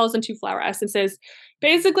 2 hydrosols and 2 flower essences.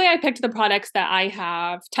 Basically, I picked the products that I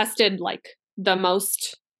have tested like the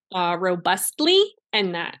most robustly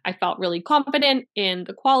and that I felt really confident in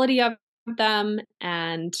the quality of them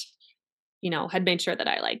and had made sure that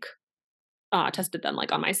I like tested them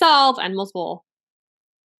like on myself and multiple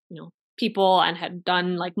people and had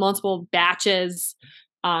done like multiple batches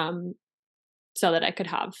um so that I could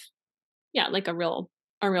have like a real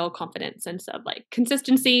confident sense of like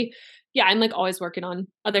consistency. Yeah, I'm like always working on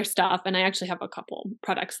other stuff and I actually have a couple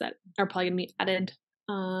products that are probably going to be added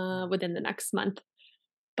within the next month.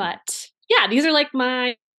 But yeah, these are like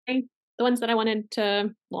the ones that I wanted to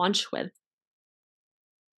launch with.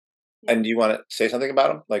 Yeah. And do you want to say something about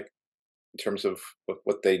them, like in terms of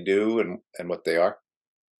what they do and what they are?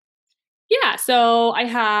 Yeah, so I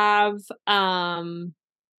have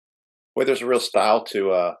Well, there's a real style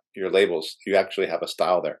to your labels. You actually have a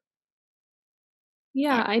style there.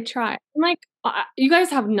 yeah, I try. I'm like you guys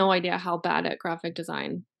have no idea how bad at graphic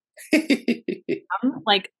design.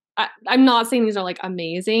 Like, I'm not saying these are, like,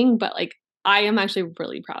 amazing, but, like, I am actually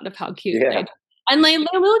really proud of how cute they Yeah. do. And they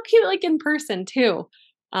look cute, like, in person too.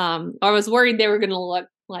 I was worried they were gonna look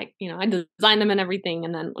like, I designed them and everything,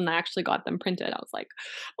 and then when I actually got them printed, I was like,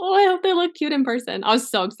 "Oh, I hope they look cute in person." I was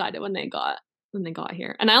so excited when they got when they got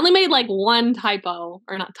here. And I only made like one typo,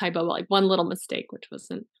 or not typo, but like one little mistake, which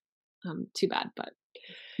wasn't too bad. But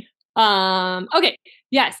okay,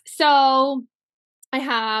 yes. So I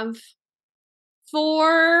have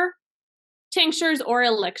 4 tinctures or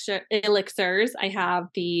elixirs. I have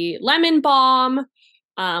the lemon balm,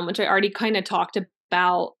 which I already kind of talked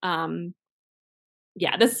about.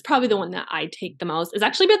 Yeah, this is probably the one that I take the most. It's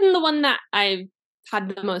actually been the one that I've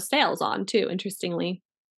had the most sales on too, interestingly.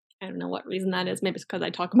 I don't know what reason that is. Maybe it's because I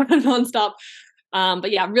talk about it nonstop.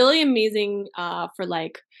 But yeah, really amazing for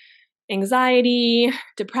like anxiety,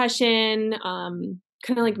 depression, kind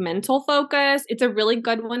of like mental focus. It's a really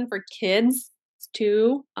good one for kids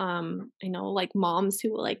too. I know like moms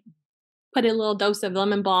who will like put a little dose of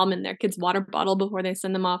lemon balm in their kids' water bottle before they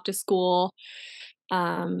send them off to school.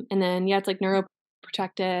 And then yeah, it's like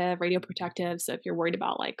neuroprotective, radioprotective. So if you're worried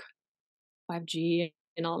about like 5G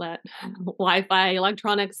and all that Wi-Fi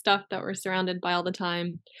electronic stuff that we're surrounded by all the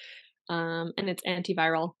time. And it's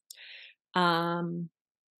antiviral. Um,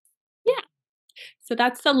 yeah, so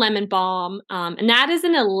that's the lemon balm. And that is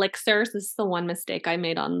an elixir. So this is the one mistake I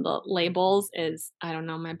made on the labels is I don't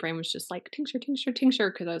know, my brain was just like tincture, tincture,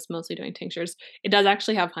 tincture, because I was mostly doing tinctures. It does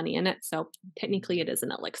actually have honey in it, so technically it is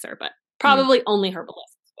an elixir, but probably only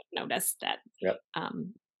herbalists would notice that. Yep.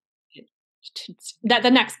 It, that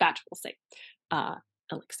the next batch will say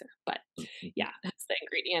elixir, but yeah, that's the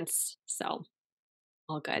ingredients. So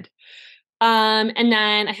all good. And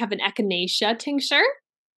then I have an echinacea tincture.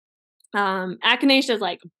 Echinacea is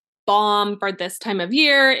like bomb for this time of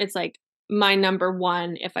year. It's like my number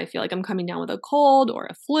one if I feel like I'm coming down with a cold or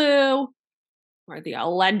a flu or the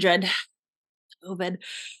alleged COVID.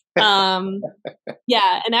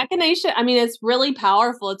 Yeah, and echinacea, I mean, it's really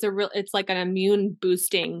powerful. It's like an immune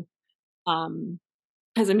boosting,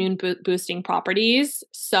 has immune boosting properties.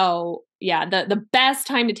 So yeah, the best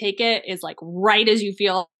time to take it is like right as you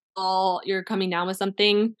feel you're coming down with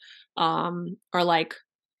something, or like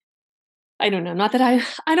I don't know. Not that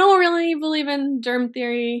I don't really believe in germ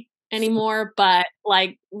theory anymore, but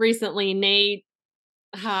like recently Nate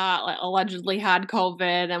allegedly had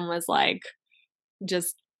COVID and was like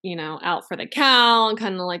just, out for the count,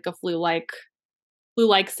 kind of like a flu-like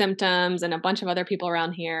symptoms and a bunch of other people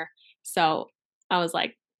around here. So I was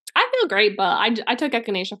like, I feel great, but I took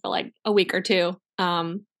echinacea for like a week or two.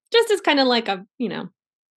 Just as kind of like a,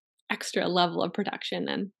 extra level of protection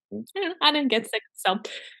and I didn't get sick. So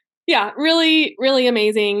yeah, really, really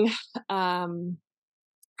amazing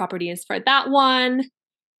properties for that one.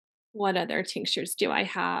 What other tinctures do I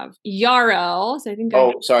have? Yarrow. So I think Oh,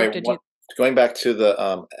 I sorry. gifted you. Going back to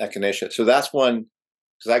the echinacea. So that's one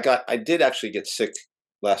because I did actually get sick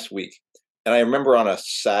last week, and I remember on a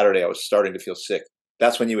Saturday I was starting to feel sick.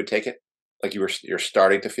 That's when you would take it, like you're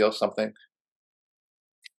starting to feel something.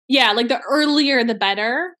 Yeah, like the earlier the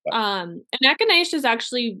better. Yeah. And echinacea is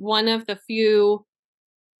actually one of the few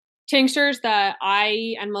tinctures that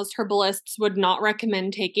I and most herbalists would not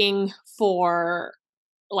recommend taking for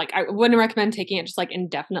like I wouldn't recommend taking it just like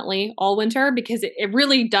indefinitely all winter because it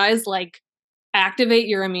really does like activate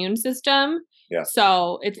your immune system. Yeah.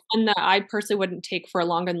 So it's one that I personally wouldn't take for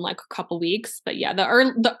longer than like a couple weeks. But yeah,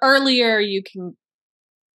 the earlier you can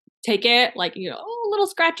take it, like a little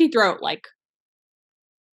scratchy throat, like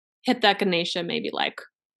hit the echinacea maybe like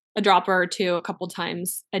a dropper or two a couple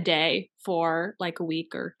times a day for like a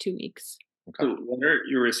week or 2 weeks. Okay. So, what are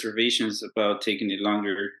your reservations about taking it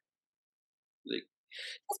longer? Like,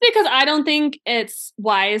 It's because I don't think it's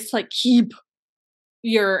wise to like keep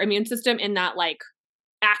your immune system in that like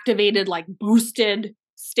activated, like boosted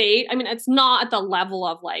state. I mean, it's not at the level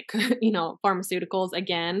of like, pharmaceuticals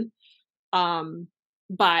again.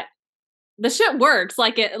 But the shit works.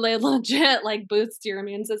 Like it legit like boosts your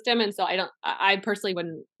immune system. And so I personally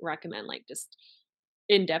wouldn't recommend like just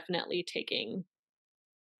indefinitely taking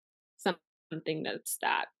something that's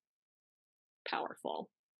that powerful.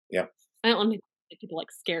 Yeah. I don't want to make people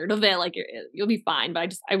like scared of it. Like you'll be fine,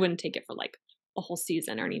 but I wouldn't take it for like a whole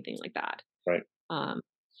season or anything like that. Right.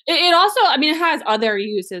 It also, I mean, it has other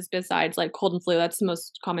uses besides like cold and flu. That's the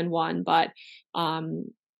most common one. But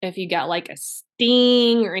if you get like a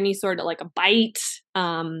sting or any sort of like a bite,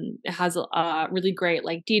 it has a really great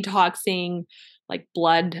like detoxing, like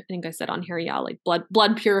blood. I think I said on here, yeah, like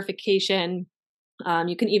blood purification.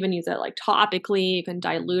 You can even use it like topically. You can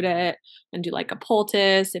dilute it and do like a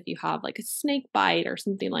poultice if you have like a snake bite or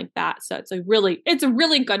something like that. So it's a really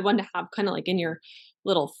good one to have kind of like in your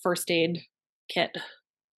little first aid kit.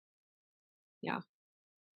 Yeah.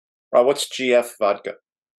 What's GF vodka?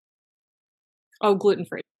 Oh, gluten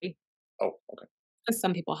free. Oh, okay.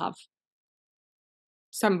 Some people have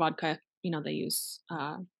some vodka. They use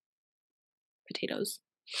potatoes.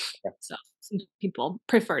 Yeah. So some people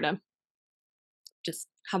prefer to just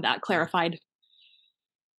have that clarified.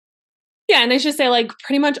 Yeah, and I should say like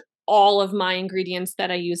pretty much all of my ingredients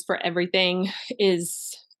that I use for everything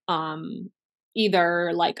is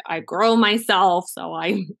either like I grow myself, so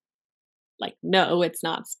I like no, it's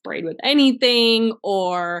not sprayed with anything,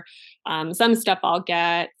 or some stuff I'll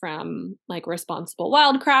get from like Responsible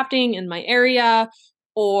Wildcrafting in my area,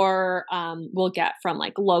 or we'll get from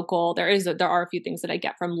like local. There are a few things that I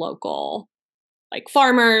get from local like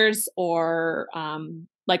farmers or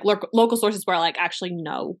like local sources where I like actually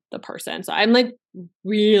know the person. So I'm like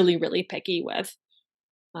really, really picky with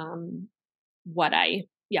um what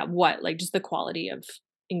like just the quality of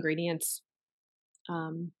ingredients.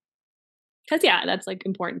 Because yeah, that's like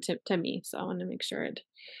important to me. So I want to make sure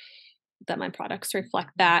that my products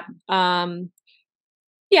reflect that.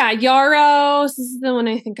 Yeah, yarrow. This is the one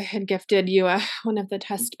I think I had gifted you one of the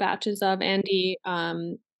test batches of, Andy.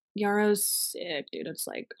 Yarrow's sick, dude. It's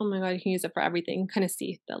like, oh my god, you can use it for everything. Kind of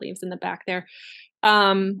see the leaves in the back there.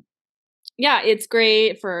 Yeah, it's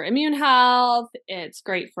great for immune health. It's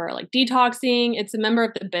great for like detoxing. It's a member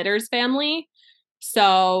of the bitters family.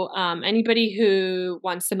 So anybody who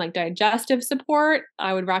wants some like digestive support,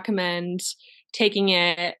 I would recommend taking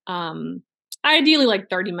it ideally like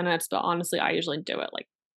 30 minutes, but honestly, I usually do it like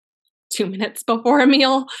 2 minutes before a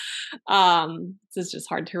meal. This is just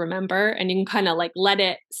hard to remember. And you can kind of like let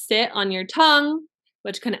it sit on your tongue,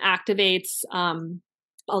 which kind of activates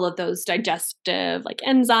all of those digestive like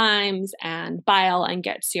enzymes and bile and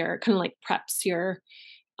gets your kind of like preps your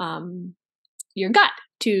gut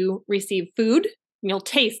to receive food. You'll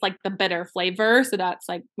taste like the bitter flavor. So that's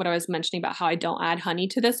like what I was mentioning about how I don't add honey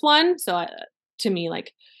to this one. So to me,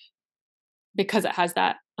 like because it has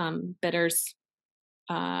that bitters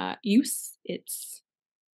use, it's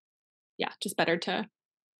just better to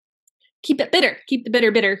keep it bitter, keep the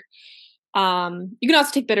bitter. You can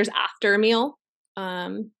also take bitters after a meal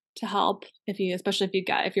to help especially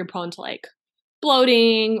if you're prone to like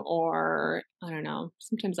bloating, or I don't know,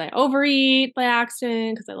 sometimes I overeat by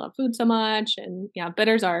accident because I love food so much. And yeah,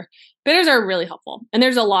 bitters are really helpful. And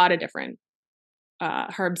there's a lot of different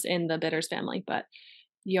herbs in the bitters family, but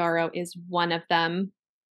yarrow is one of them.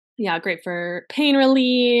 Yeah, great for pain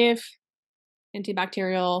relief,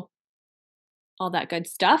 antibacterial, all that good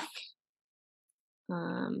stuff.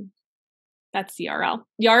 That's yarrow.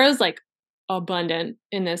 Yarrow's like abundant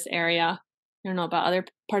in this area. I don't know about other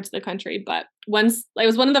parts of the country, but once it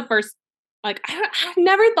was one of the first, like I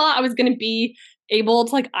never thought I was going to be able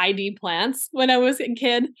to like ID plants when I was a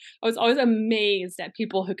kid. I was always amazed at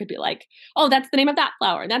people who could be like, oh, that's the name of that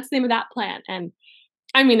flower. That's the name of that plant. And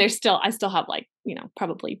I mean, I still have like,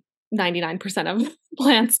 probably 99% of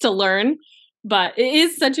plants to learn, but it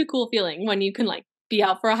is such a cool feeling when you can like be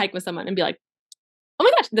out for a hike with someone and be like, oh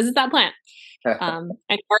my gosh, this is that plant.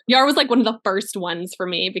 And yarrow was like one of the first ones for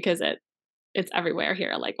me because it's everywhere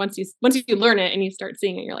here. Like once you learn it and you start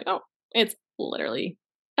seeing it, you're like, oh, it's literally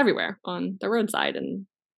everywhere on the roadside and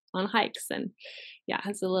on hikes. And yeah, it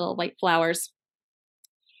has the little white flowers.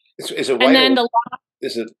 Is it white? And then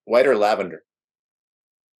is it white or lavender?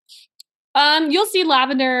 You'll see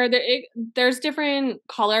lavender. There's different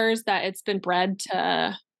colors that it's been bred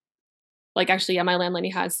to. Like actually, yeah, my landlady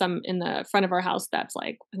has some in the front of our house that's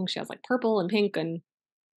like, I think she has like purple and pink and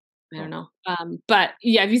I don't know. But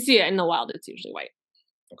yeah, if you see it in the wild, it's usually white.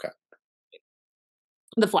 Okay.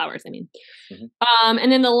 The flowers, I mean. Mm-hmm. And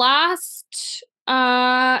then the last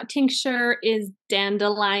tincture is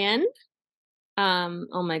dandelion.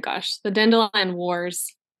 Oh my gosh, the dandelion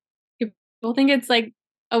wars. People think it's like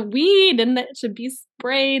a weed and that it should be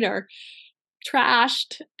sprayed or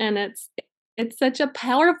trashed, and it's such a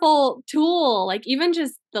powerful tool. Like even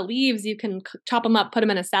just the leaves, you can chop them up, put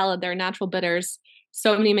them in a salad. They're natural bitters.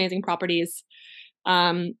 So many amazing properties.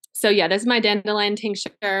 So yeah, this is my dandelion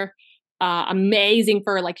tincture. Amazing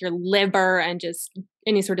for like your liver and just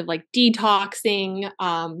any sort of like detoxing,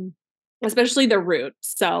 especially the root.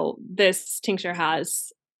 So this tincture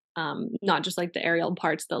has not just like the aerial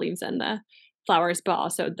parts, the leaves and the flowers, but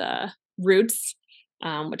also the roots,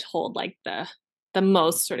 which hold like the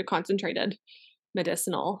most sort of concentrated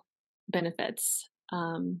medicinal benefits.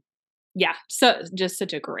 Yeah, so just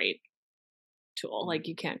such a great tool. Like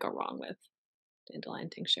you can't go wrong with dandelion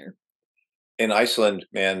tincture. In Iceland,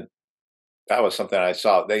 man, that was something I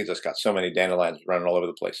saw. They just got so many dandelions running all over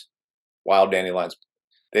the place. Wild dandelions.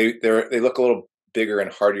 They look a little bigger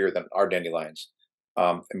and hardier than our dandelions.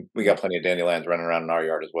 And we got plenty of dandelions running around in our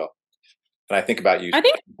yard as well. And I think about you. I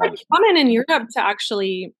think it's common in Europe to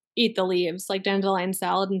actually eat the leaves, like dandelion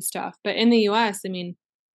salad and stuff. But in the US, I mean,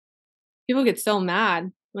 people get so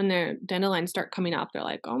mad when their dandelions start coming up, they're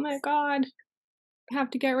like, "Oh my god, I have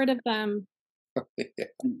to get rid of them." Yeah.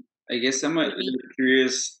 I guess I'm a Maybe. little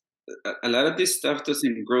curious. A lot of this stuff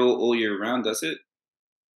doesn't grow all year round, does it?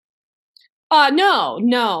 No,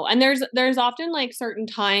 no, and there's often, like, certain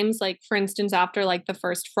times, like, for instance, after, like, the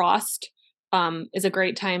first frost, is a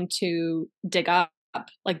great time to dig up,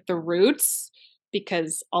 like, the roots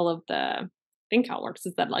because all of the I think how it works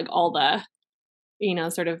is that, like, all the,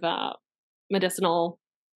 sort of, medicinal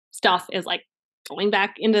stuff is, like, going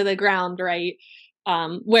back into the ground, right?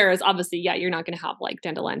 Whereas, obviously, yeah, you're not gonna have, like,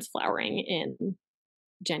 dandelions flowering in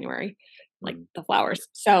January, like Mm. the flowers.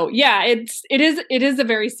 So yeah, it is a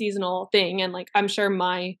very seasonal thing, and like I'm sure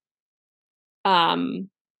my um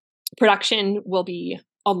production will be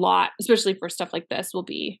a lot, especially for stuff like this, will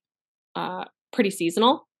be uh pretty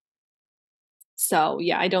seasonal. So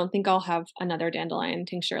yeah, I don't think I'll have another dandelion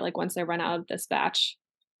tincture like once I run out of this batch,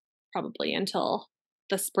 probably until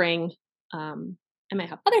the spring. Um I might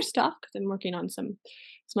have other stuff because I'm working on some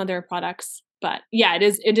other products. But yeah,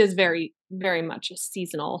 it is very, very much a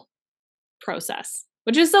seasonal process,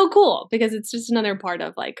 which is so cool because it's just another part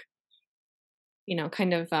of like,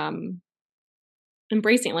 kind of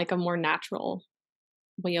embracing like a more natural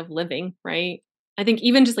way of living, right? I think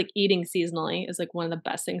even just like eating seasonally is like one of the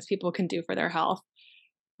best things people can do for their health.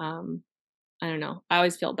 Um, I don't know. I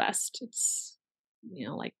always feel best. It's,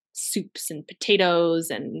 like soups and potatoes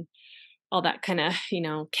and all that kind of,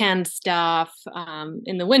 canned stuff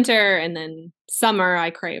in the winter. And then summer, I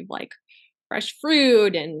crave like fresh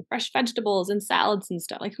fruit and fresh vegetables and salads and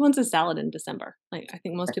stuff. Like, who wants a salad in December? Like, I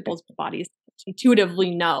think most people's bodies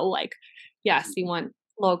intuitively know, like, yes, you want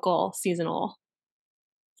local, seasonal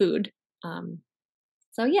food. Um,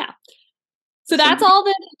 so yeah. So that's Something. all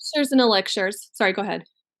the tinctures and elixirs. Sorry, go ahead.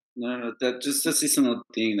 No, no, that just a seasonal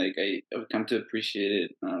thing. Like I've come to appreciate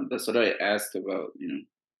it. That's what I asked about.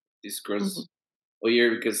 This Mhm. grows all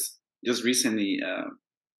year because just recently,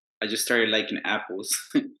 I just started liking apples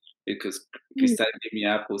because Mm. Cristal gave me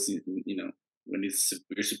apples. When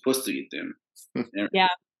you're supposed to eat them. And Yeah.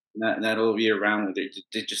 not all year round.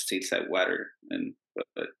 They just taste like water.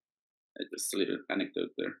 But just a little anecdote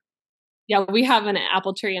there. Yeah, we have an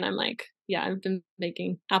apple tree and I'm like, yeah, I've been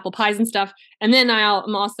making apple pies and stuff. And then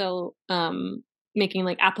I'm also making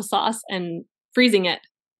like applesauce and freezing it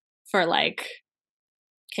for like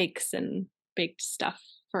cakes and baked stuff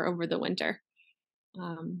for over the winter.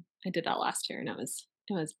 I did that last year and it was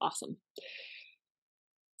awesome.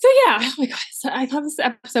 So yeah, oh my god, so I thought this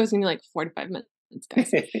episode was gonna be like 45 minutes,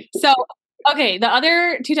 guys. So okay, the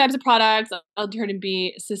other two types of products, I'll try to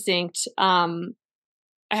be succinct.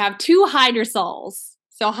 I have two hydrosols.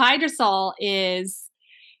 So hydrosol is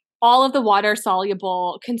all of the water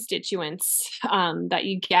soluble constituents that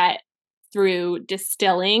you get through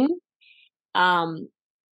distilling. Um,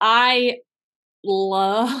 I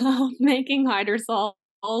love making hydrosols.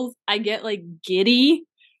 I get like giddy.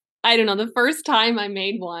 I don't know. The first time I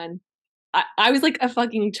made one, I was like a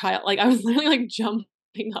fucking child. Like I was literally like jumping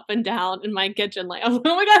up and down in my kitchen. Like I was like,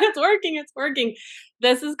 oh my god, it's working! It's working.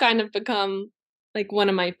 This has kind of become like one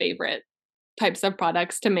of my favorite types of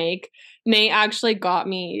products to make. May actually got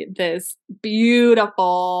me this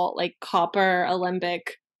beautiful like copper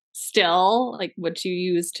alembic still, like what you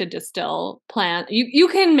use to distill plant. You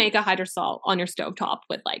can make a hydrosol on your stovetop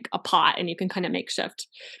with like a pot and you can kind of makeshift.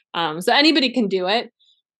 So anybody can do it.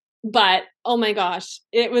 But oh my gosh,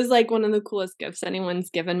 it was like one of the coolest gifts anyone's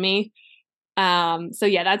given me. So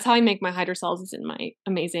yeah, that's how I make my hydrosols is in my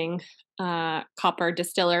amazing copper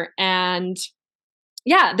distiller. And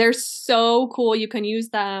yeah, they're so cool. You can use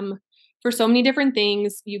them for so many different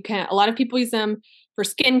things. A lot of people use them for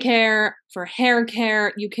skincare, for hair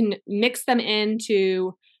care. You can mix them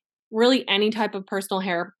into really any type of personal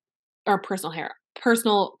care product.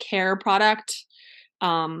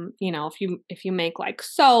 If you make like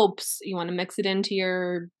soaps, you want to mix it into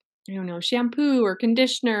your, I don't know, shampoo or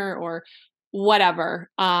conditioner or whatever.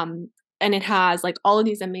 And it has like all of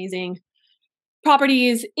these amazing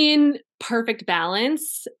properties in perfect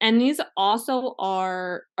balance. And these also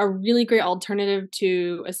are a really great alternative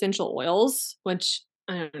to essential oils, which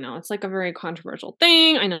I don't know, it's like a very controversial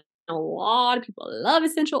thing. I know a lot of people love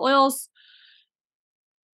essential oils.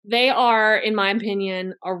 They are, in my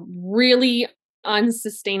opinion, a really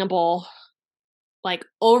unsustainable, like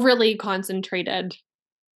overly concentrated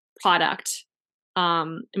product. I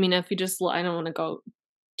mean, if you just, I don't want to go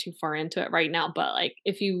too far into it right now, but like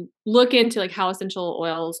if you look into like how essential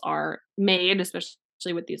oils are made,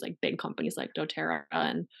 especially with these like big companies like doTERRA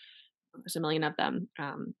and there's a million of them,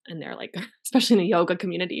 and they're like, especially in the yoga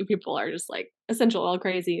community, people are just like essential oil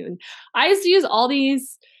crazy. And I used to use all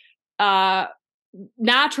these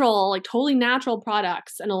natural, like totally natural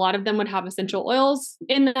products. And a lot of them would have essential oils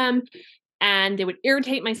in them, and they would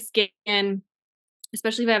irritate my skin,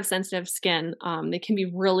 especially if I have sensitive skin. They can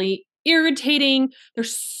be really irritating. They're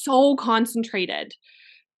so concentrated.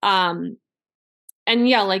 Um, and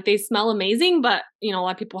yeah, like they smell amazing, but a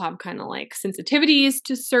lot of people have kind of like sensitivities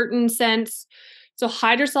to certain scents. So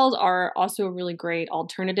hydrosols are also a really great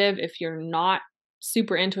alternative if you're not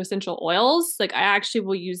super into essential oils. Like I actually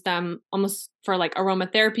will use them almost for like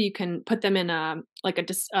aromatherapy. You can put them in a like a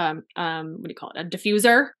what do you call it? A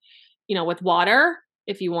diffuser, with water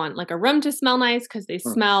if you want like a room to smell nice, because they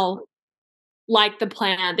smell like the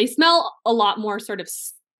plant. They smell a lot more sort of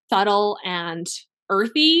subtle and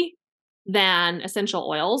earthy than essential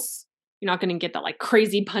oils. You're not going to get that like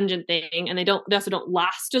crazy pungent thing, and they also don't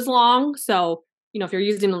last as long. So, if you're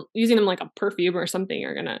using them like a perfume or something,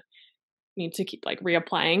 you're going to need to keep like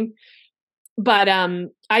reapplying. But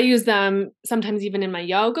I use them sometimes even in my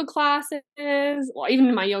yoga classes, or even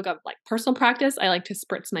in my yoga like personal practice. I like to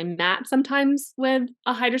spritz my mat sometimes with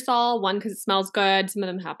a hydrosol, one because it smells good. Some of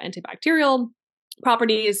them have antibacterial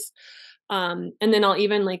properties. And then I'll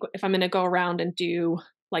even like if I'm going to go around and do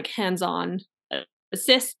like hands-on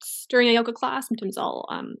assists during a yoga class, sometimes I'll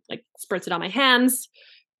like spritz it on my hands,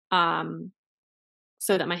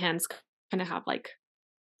 so that my hands kind of have like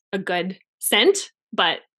a good scent.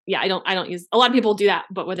 But yeah, I don't use, a lot of people do that,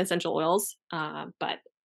 but with essential oils. But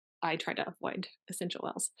I try to avoid essential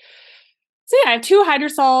oils. So yeah, I have 2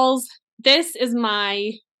 hydrosols. This is the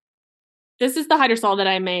hydrosol that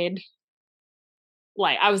I made.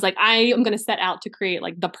 Like I was like, I am going to set out to create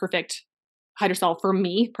like the perfect hydrosol for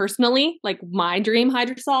me personally, like my dream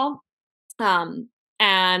hydrosol.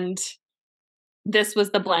 And this was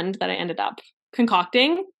the blend that I ended up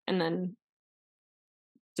concocting and then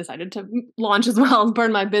decided to launch as well as part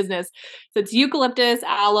of my business. So it's eucalyptus,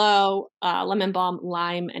 aloe, lemon balm,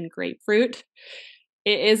 lime, and grapefruit.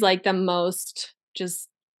 It is like the most just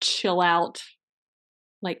chill out,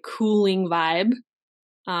 like cooling vibe.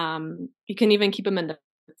 You can even keep them in the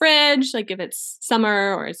fridge, like if it's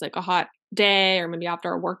summer or it's like a hot day or maybe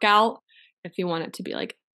after a workout, if you want it to be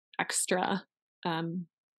like extra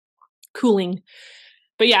cooling.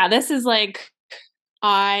 But yeah, this is like,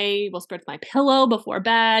 I will spritz my pillow before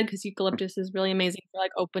bed because eucalyptus is really amazing for like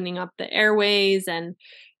opening up the airways. And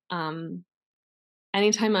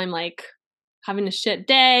anytime I'm like having a shit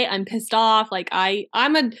day, I'm pissed off. Like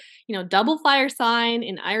I'm a double fire sign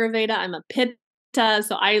in Ayurveda. I'm a pitta,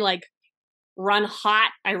 so I like run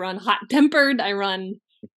hot. I run hot tempered. I run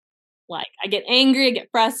like I get angry. I get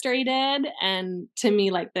frustrated. And to me,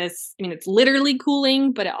 like this, I mean, it's literally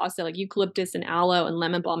cooling, but it also like eucalyptus and aloe and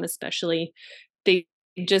lemon balm, especially, they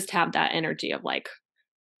just have that energy of like,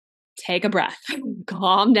 take a breath,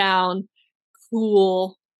 calm down,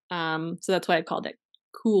 cool. So that's why I called it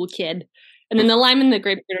Cool Kid. And then the lime and the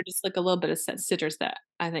grapefruit are just like a little bit of citrus that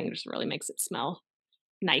I think just really makes it smell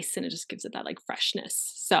nice, and it just gives it that like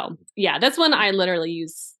freshness. So yeah, that's one I literally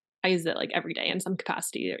use. I use it like every day in some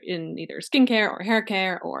capacity in either skincare or hair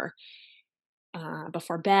care or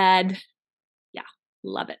before bed. Yeah,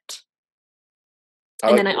 love it.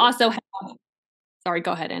 And then I also have, sorry,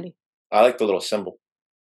 go ahead, Andy. I like the little symbol.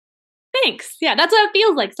 Thanks. Yeah, that's what it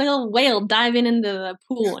feels like. It's like a little whale diving into the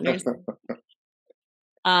pool. And just,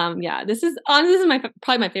 yeah, this is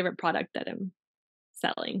probably my favorite product that I'm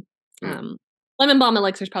selling. Lemon balm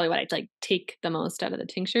elixir is probably what I like take the most out of the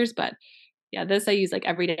tinctures, but yeah, this I use like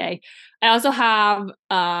every day. I also have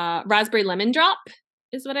raspberry lemon drop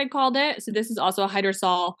is what I called it. So this is also a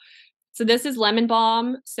hydrosol. So this is lemon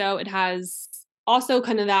balm. So it has also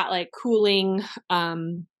kind of that like cooling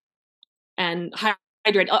and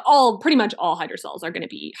hydrate. Pretty much all hydrosols are going to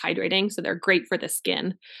be hydrating, so they're great for the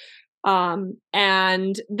skin.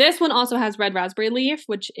 And this one also has red raspberry leaf,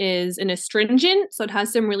 which is an astringent, so it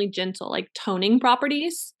has some really gentle like toning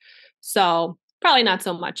properties. So probably not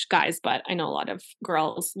so much guys, but I know a lot of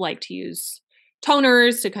girls like to use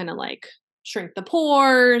toners to kind of like shrink the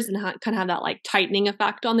pores and kind of have that like tightening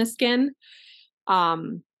effect on the skin.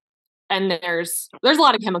 And there's a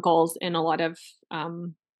lot of chemicals in a lot of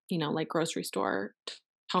like grocery store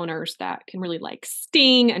toners that can really like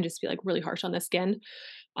sting and just be like really harsh on the skin.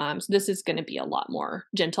 So this is going to be a lot more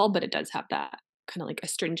gentle, but it does have that kind of like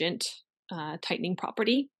astringent tightening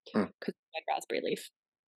property because of red raspberry leaf.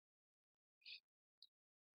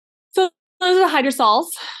 So those are the hydrosols.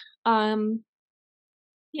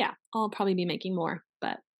 Yeah, I'll probably be making more,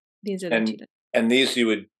 but these are the two. And these you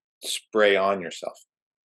would spray on yourself.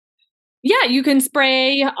 Yeah, you can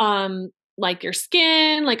spray like your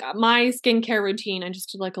skin, like my skincare routine. I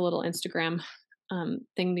just did like a little Instagram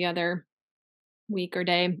thing the other week or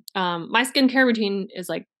day. My skincare routine is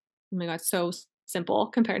like, oh my God, so simple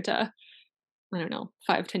compared to, I don't know,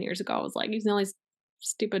 5, 10 years ago. I was like using all these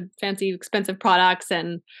stupid, fancy, expensive products,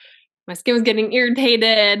 and my skin was getting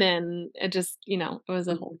irritated, and it just, it was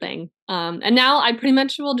a whole thing. And now I pretty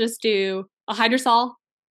much will just do a hydrosol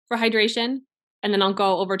for hydration, and then I'll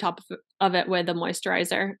go over top of it with a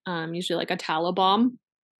moisturizer, usually like a tallow balm.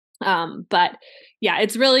 But yeah,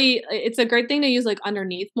 it's a great thing to use like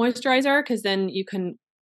underneath moisturizer, because then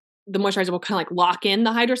the moisturizer will kind of like lock in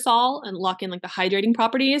the hydrosol and lock in like the hydrating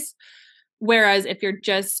properties. Whereas if you're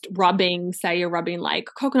just rubbing, say you're rubbing like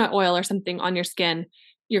coconut oil or something on your skin,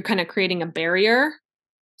 you're kind of creating a barrier.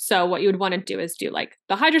 So what you would want to do is do like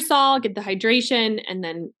the hydrosol, get the hydration, and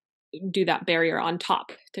then do that barrier on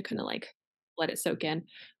top to kind of like let it soak in.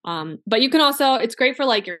 But you can also, it's great for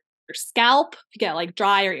like your scalp, if you get like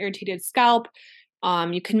dry or irritated scalp.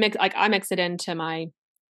 You can mix, like I mix it into my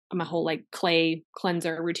whole like clay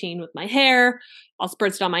cleanser routine with my hair. I'll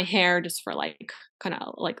spritz it on my hair just for like kind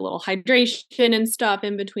of like a little hydration and stuff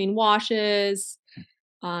in between washes.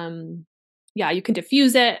 Yeah, you can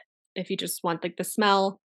diffuse it if you just want like the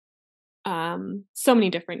smell. So many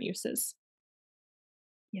different uses.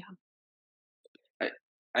 Yeah.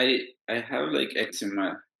 I have like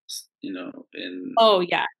eczema, and Oh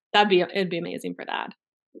yeah, it'd be amazing for that.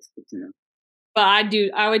 that's good to know. But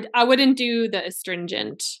I wouldn't do the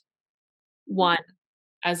astringent one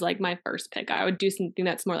as like my first pick. I would do something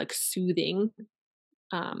that's more like soothing.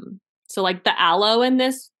 So like the aloe in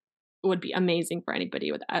this would be amazing for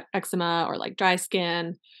anybody with eczema or like dry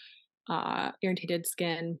skin, irritated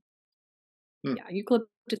skin. Hmm. Yeah,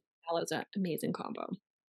 eucalyptus aloe is an amazing combo.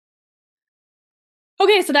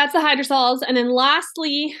 Okay, so that's the hydrosols. And then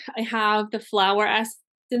lastly, I have the flower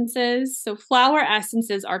essences. So flower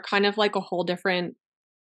essences are kind of like a whole different,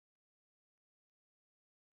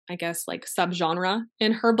 I guess, like subgenre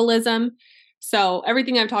in herbalism. So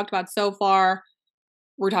everything I've talked about so far,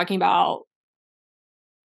 we're talking about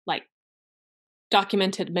like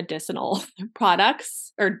documented medicinal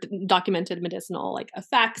products or documented medicinal like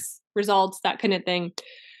effects, results, that kind of thing.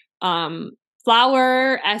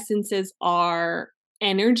 Flower essences are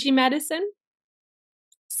energy medicine.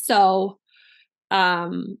 So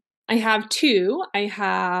I have two. I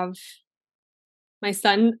have my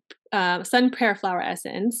sun prayer flower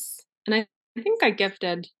essence, and I think I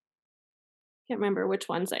gifted. Can't remember which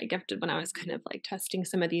ones I gifted when I was kind of like testing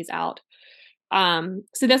some of these out.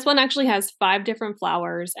 So this one actually has 5 different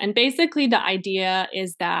flowers, and basically the idea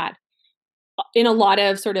is that in a lot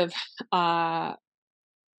of sort of uh,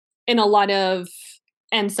 in a lot of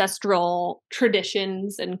ancestral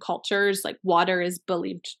traditions and cultures, like water is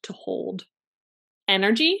believed to hold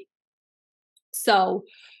energy. So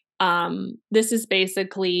this is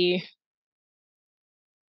basically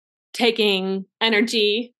taking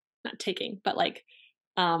energy, not taking, but like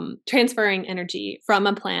transferring energy from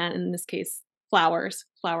a plant, in this case, flower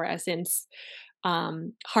essence,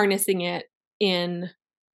 harnessing it in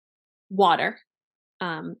water,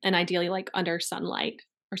 and ideally like under sunlight,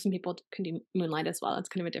 or some people can do moonlight as well. It's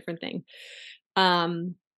kind of a different thing.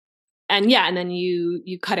 Um, and yeah, and then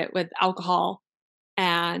you cut it with alcohol,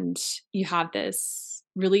 and you have this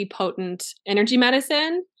really potent energy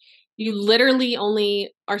medicine. You literally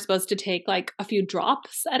only are supposed to take like a few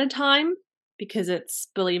drops at a time, because it's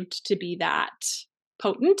believed to be that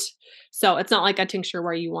potent. So it's not like a tincture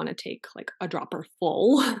where you want to take like a dropper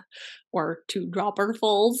full or 2 dropper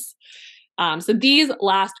fulls. So these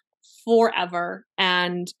last forever.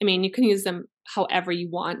 And I mean, you can use them however you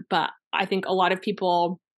want, but I think a lot of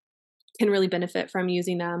people can really benefit from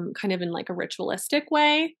using them kind of in like a ritualistic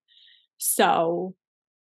way. So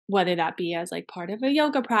whether that be as like part of a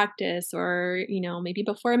yoga practice, or, maybe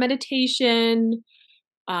before a meditation,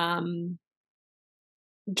 um,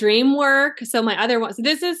 dream work. So my other one, so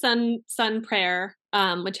this is sun prayer,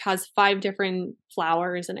 which has 5 different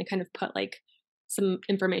flowers, and I kind of put like some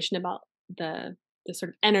information about the sort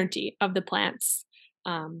of energy of the plants.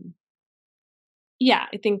 Um, yeah,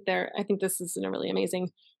 I think this is a really amazing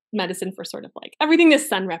medicine for sort of like everything the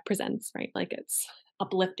sun represents, right? Like it's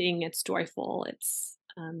uplifting, it's joyful, it's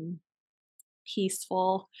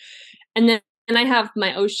peaceful. And then I have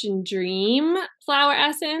my Ocean Dream flower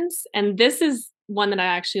essence, and this is one that I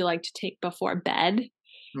actually like to take before bed.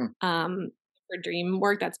 Hmm. For dream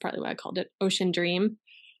work, that's probably why I called it Ocean Dream.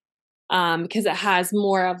 Because it has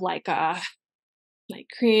more of like a like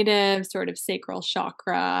creative sort of sacral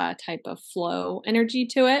chakra type of flow energy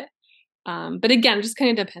to it. But again, it just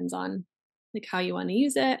kind of depends on like how you want to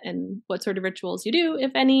use it and what sort of rituals you do,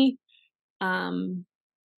 if any. Um,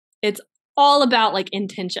 it's all about like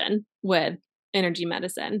intention with energy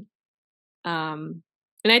medicine. And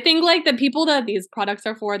I think like the people that these products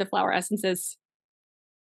are for, the flower essences,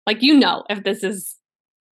 like, if this is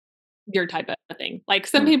your type of thing. Like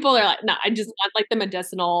some people are like, no, I just want like the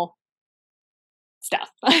medicinal stuff,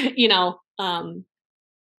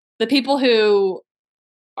 the people who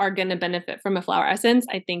are going to benefit from a flower essence,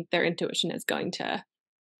 I think their intuition is going to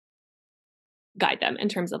guide them in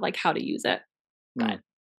terms of like how to use it. But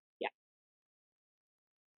yeah.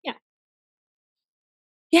 Yeah.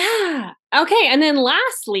 Yeah. Okay. And then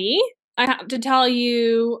lastly, I have to tell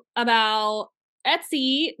you about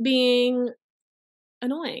Etsy being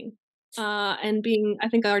annoying. And being, I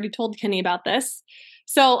think I already told Kenny about this.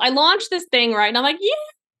 So I launched this thing, right? And I'm like, yeah,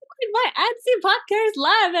 my Etsy podcast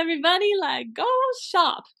live, everybody. Like, go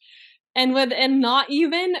shop. And within not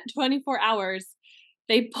even 24 hours,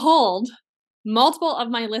 they pulled multiple of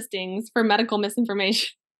my listings for medical misinformation.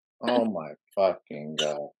 Oh my fucking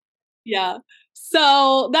God. Yeah.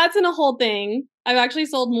 So that's in a whole thing. I've actually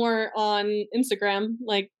sold more on Instagram,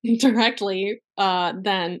 like directly,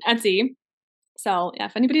 than Etsy. So yeah,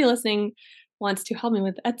 if anybody listening wants to help me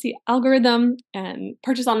with the Etsy algorithm and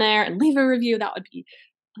purchase on there and leave a review, that would be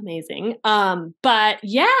amazing. But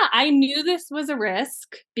yeah, I knew this was a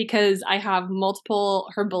risk because I have multiple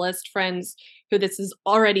herbalist friends who this has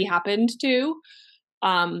already happened to.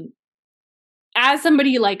 As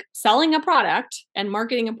somebody like selling a product and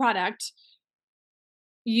marketing a product,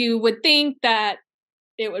 you would think that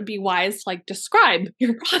it would be wise to like describe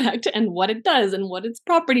your product and what it does and what its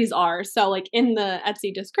properties are. So like in the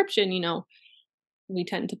Etsy description, we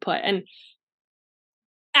tend to put and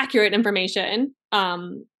accurate information.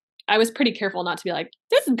 I was pretty careful not to be like,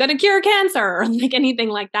 this is gonna cure cancer or like anything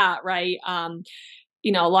like that, right? A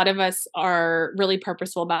lot of us are really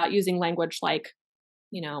purposeful about using language like,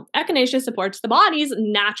 echinacea supports the body's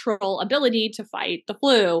natural ability to fight the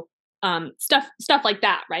flu. Stuff like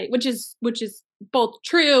that, right? Which is both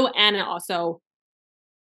true and it also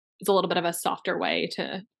is a little bit of a softer way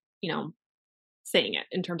to, saying it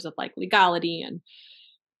in terms of like legality and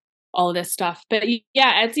all of this stuff. But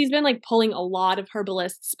yeah, Etsy's been like pulling a lot of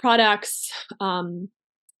herbalists products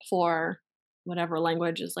for whatever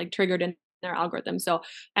language is like triggered in their algorithm. So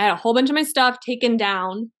I had a whole bunch of my stuff taken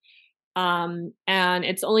down. And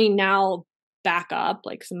it's only now back up.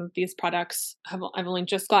 Like some of these products I've only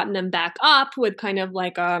just gotten them back up with kind of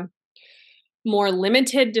like a more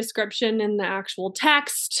limited description in the actual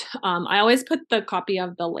text. I always put the copy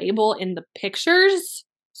of the label in the pictures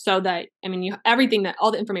so that,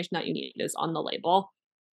 all the information that you need is on the label.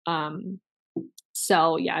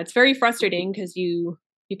 So yeah, it's very frustrating because you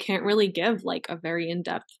can't really give like a very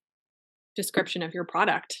in-depth description of your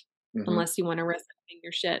product unless you want to risk having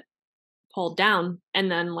your shit pulled down.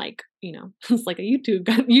 And then like, it's like a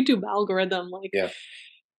YouTube algorithm.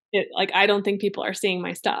 Like, I don't think people are seeing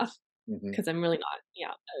my stuff because I'm really not.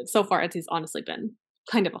 Yeah. So far, Etsy's honestly been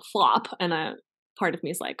kind of a flop. And a part of me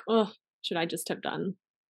is like, oh, should I just have done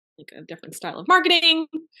like a different style of marketing?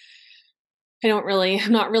 I'm not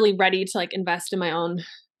really ready to like invest in my own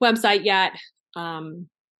website yet.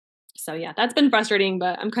 So yeah, that's been frustrating,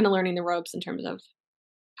 but I'm kind of learning the ropes in terms of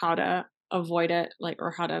how to avoid it, like,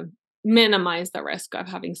 or how to minimize the risk of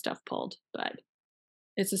having stuff pulled. But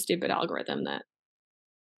it's a stupid algorithm that,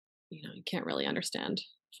 you can't really understand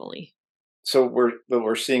fully. So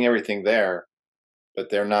we're seeing everything there, but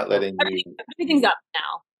they're not letting you. Everything's up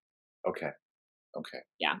now. Okay.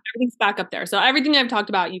 Yeah, everything's back up there. So everything I've talked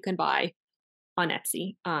about, you can buy on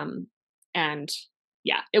Etsy. And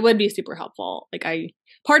yeah, it would be super helpful. Like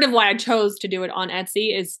part of why I chose to do it on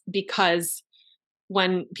Etsy is because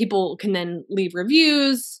when people can then leave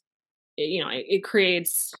reviews, it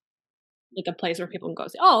creates like a place where people can go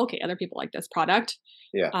say, oh, okay, other people like this product.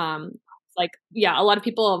 Yeah. A lot of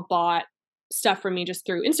people have bought stuff from me just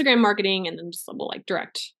through Instagram marketing and then just like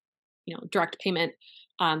direct payment,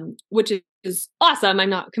 which is awesome. I'm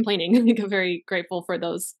not complaining. I think I'm very grateful for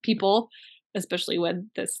those people, especially with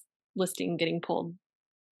this listing getting pulled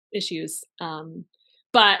issues.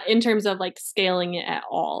 But in terms of like scaling it at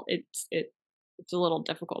all, it's a little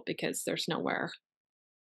difficult because there's nowhere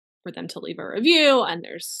for them to leave a review and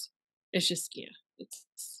it's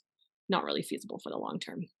not really feasible for the long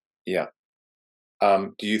term. Yeah.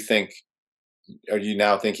 Do you think, are you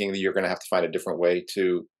now thinking that you're going to have to find a different way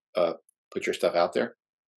to put your stuff out there?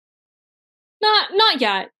 Not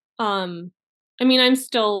yet. I'm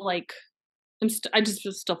still like, I just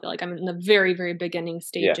still feel like I'm in the very, very beginning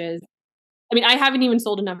stages. Yeah. I haven't even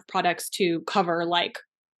sold enough products to cover like,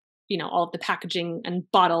 all of the packaging and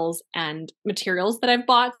bottles and materials that I've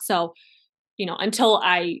bought. So, until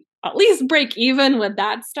I at least break even with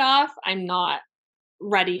that stuff, I'm not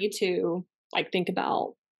ready to like think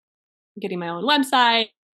about getting my own website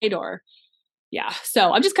or yeah.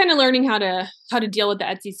 So I'm just kind of learning how to deal with the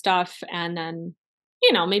Etsy stuff, and then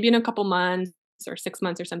maybe in a couple months or 6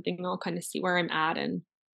 months or something, I'll kind of see where I'm at, and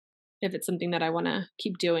if it's something that I want to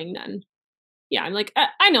keep doing, then yeah, I'm like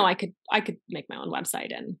I know I could make my own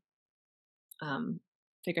website and um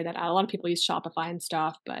figure that out. A lot of people use Shopify and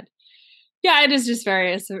stuff, but yeah, it is just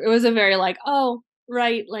it was a very like, oh,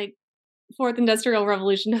 right, like fourth industrial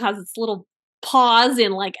revolution has its little paws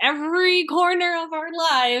in like every corner of our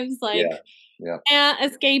lives. Yeah. Like Yeah. can't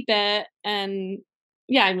escape it. And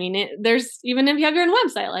yeah, I mean, there's even if you have your own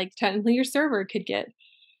website, like technically your server could get,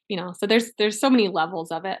 so there's so many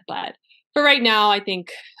levels of it. But for right now, I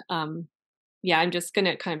think, yeah, I'm just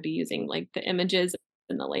gonna kind of be using like the images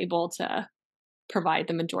and the label to provide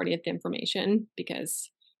the majority of the information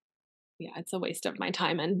because yeah, it's a waste of my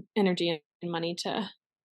time and energy and money to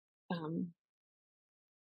um,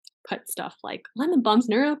 put stuff like lemon balm's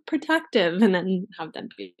neuroprotective and then have them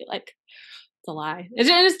be like it's a lie.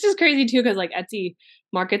 It's just crazy too because like Etsy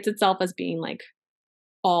markets itself as being like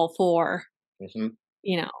all for Hmm.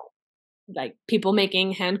 you know like people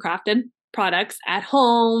making handcrafted products at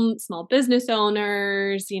home, small business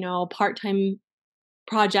owners, part-time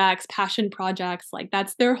projects, passion projects, like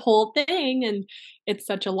that's their whole thing. And it's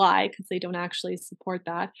such a lie because they don't actually support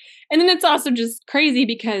that. And then it's also just crazy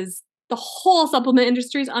because the whole supplement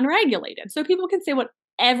industry is unregulated. So people can say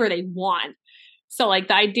whatever they want. So like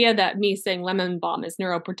the idea that me saying lemon balm is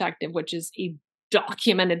neuroprotective, which is a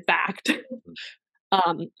documented fact,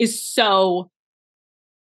 is so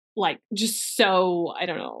like just so, I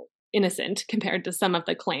don't know, innocent compared to some of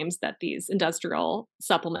the claims that these industrial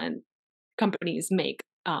supplement companies make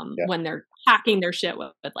Yeah. when they're hacking their shit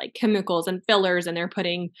with like chemicals and fillers, and they're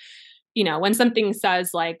putting, when something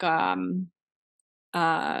says like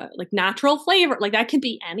natural flavor, like that could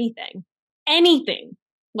be anything.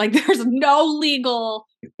 Like there's no legal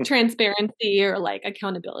transparency or like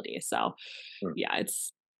accountability. So Hmm. yeah,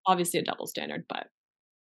 it's obviously a double standard, but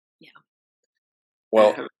yeah. I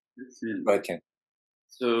Well, have a question. go ahead, Ken.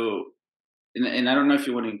 So, and I don't know if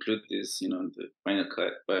you want to include this, in the final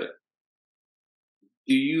cut, but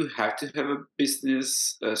do you have to have a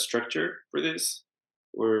business structure for this,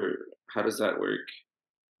 or how does that work?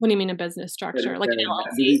 What do you mean a business structure? Like an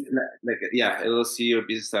LLC? Yeah, LLC or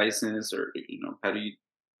business license, or how do you?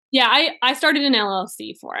 Yeah, I started an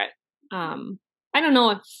LLC for it. I don't know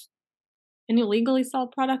if any legally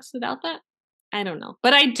sold products without that. I don't know,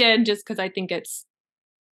 but I did just because I think it's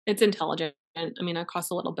intelligent. I mean, it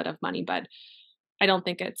costs a little bit of money, but I don't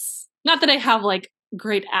think it's not that I have like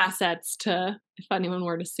great assets to if anyone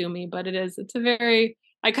were to sue me, but it's a very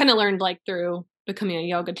I kind of learned like through becoming a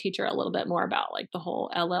yoga teacher a little bit more about like the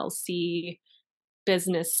whole LLC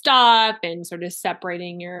business stuff and sort of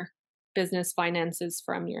separating your business finances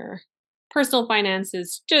from your personal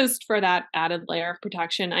finances just for that added layer of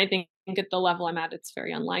protection. I think at the level I'm at, it's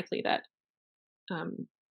very unlikely that um,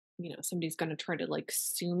 somebody's going to try to like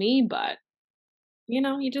sue me, but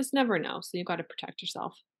you just never know. So you got to protect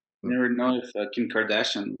yourself. Hmm. Never know if Kim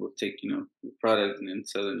Kardashian will take the product and then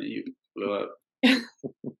suddenly you blow up.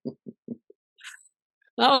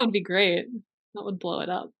 That would be great. That would blow it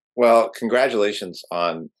up. Well, congratulations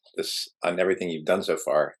on on everything you've done so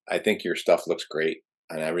far. I think your stuff looks great,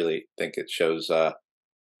 and I really think it shows.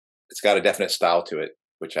 It's got a definite style to it,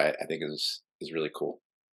 which I think is really cool.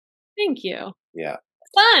 Thank you. Yeah.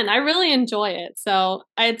 Fun. I really enjoy it. So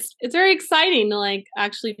it's very exciting to like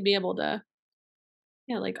actually be able to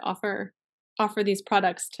yeah like offer these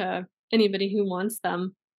products to anybody who wants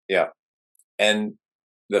them. Yeah. And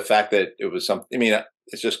the fact that it was something. I mean,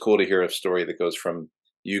 it's just cool to hear a story that goes from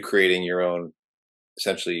you creating your own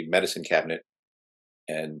essentially medicine cabinet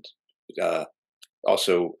and uh,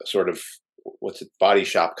 also sort of what's it body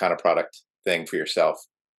shop kind of product thing for yourself,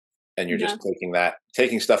 and you're just Yes.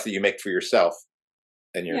 taking stuff that you make for yourself,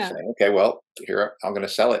 and you're Yeah. saying, okay, well, here I'm going to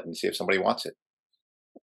sell it and see if somebody wants it.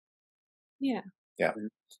 Yeah. Yeah.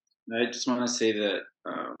 I just want to say that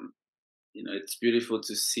it's beautiful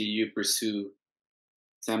to see you pursue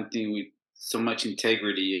something with so much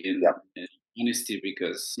integrity Yeah. and honesty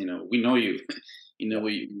because we know you, Yeah.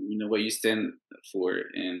 you know what you stand for,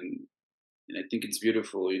 and I think it's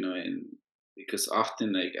beautiful, and because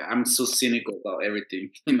often like I'm so cynical about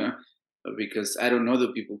everything, because I don't know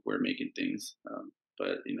the people who are making things,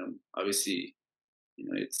 but obviously,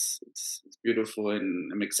 it's beautiful,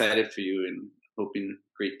 and I'm excited for you and hoping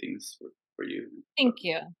great things for you. Thank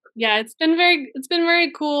you. Yeah, it's been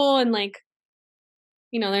very cool, and like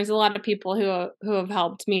there's a lot of people who have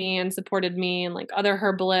helped me and supported me, and like other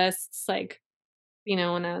herbalists, like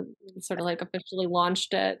when I sort of like officially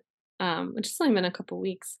launched it, which has only been a couple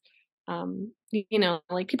weeks.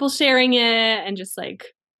 like people sharing it and just like,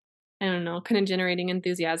 I don't know, kind of generating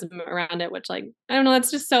enthusiasm around it, which like, I don't know,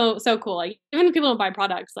 it's just so, so cool. Like even if people don't buy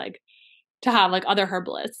products, like to have like other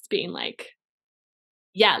herbalists being like,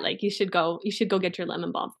 yeah, like you should go get your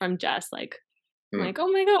lemon balm from Jess. Like, I'm Mm. like,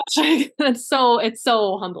 oh my gosh, like, it's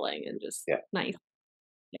so humbling and just Yeah. nice.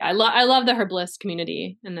 Yeah, I love the herbalist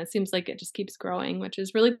community, and it seems like it just keeps growing, which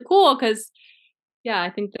is really cool because yeah, I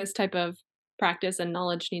think this type of practice and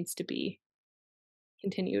knowledge needs to be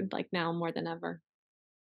continued like now more than ever.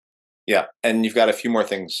 Yeah. And you've got a few more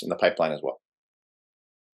things in the pipeline as well.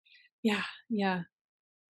 Yeah, yeah.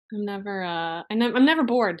 I'm never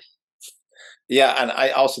bored. Yeah, and I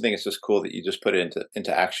also think it's just cool that you just put it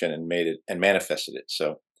into action and made it and manifested it.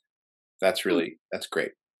 So Thanks. that's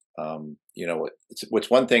great. What's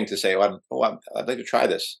one thing to say, I'd like to try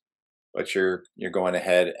this, but you're going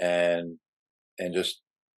ahead and just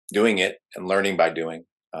doing it and learning by doing.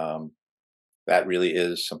 Um, that really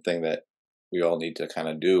is something that we all need to kind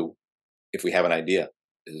of do if we have an idea.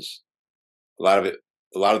 Is a lot of it,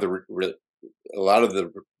 a lot of the a lot of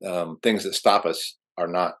the things that stop us are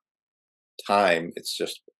not time. It's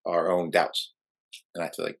just our own doubts, and I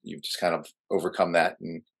feel like you've just kind of overcome that,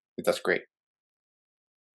 and I think that's great.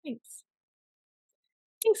 Thanks.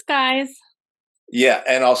 Thanks, guys. Yeah,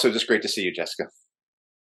 and also just great to see you, Jessica.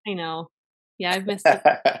 I know. Yeah, I've missed it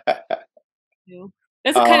too.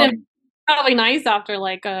 This is kind of um, probably nice after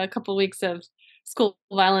like a couple weeks of school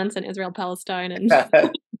violence in Israel Palestine and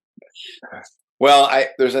well, I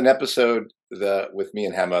there's an episode with me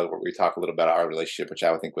and Hema where we talk a little about our relationship, which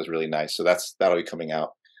I would think was really nice. So that'll be coming out.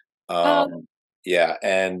 oh, Yeah,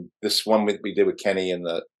 and this one we did with Kenny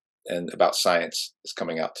and about science is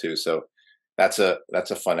coming out too. So that's a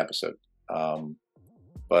fun episode. Um,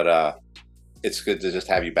 but it's good to just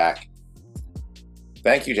have you back.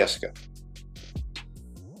 Thank you, Jessica.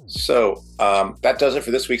 So that does it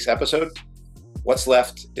for this week's episode. What's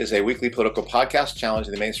Left is a weekly political podcast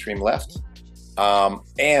challenging the mainstream left,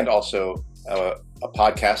 and also a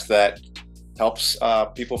podcast that helps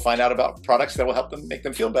people find out about products that will help them make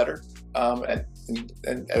them feel better. And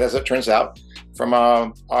as it turns out, from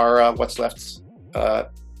our What's Left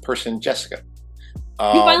person, Jessica.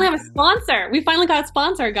 we finally have a sponsor. We finally got a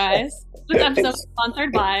sponsor, guys. This episode is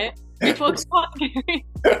sponsored by Apothecary.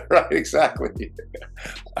 Right, exactly.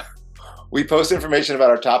 We post information about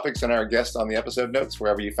our topics and our guests on the episode notes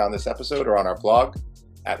wherever you found this episode or on our blog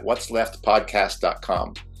at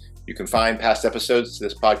what'sleftpodcast.com. You can find past episodes to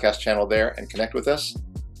this podcast channel there and connect with us.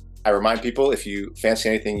 I remind people, if you fancy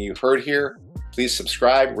anything you heard here, please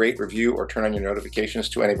subscribe, rate, review, or turn on your notifications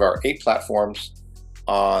to any of our 8 platforms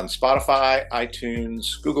on Spotify,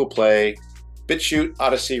 iTunes, Google Play, BitChute,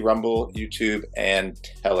 Odyssey, Rumble, YouTube, and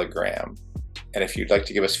Telegram. And if you'd like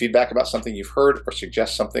to give us feedback about something you've heard or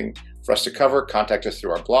suggest something for us to cover, contact us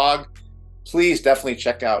through our blog. Please definitely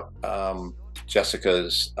check out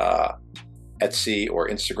Jessica's Etsy or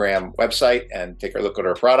Instagram website and take a look at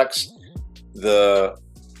her products.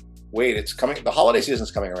 It's coming. The holiday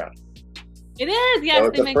season's coming around. It is, yes.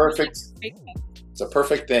 So It's a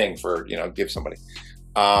perfect thing for give somebody.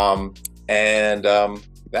 And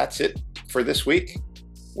that's it for this week.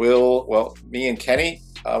 Me and Kenny,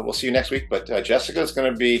 we'll see you next week. But Jessica's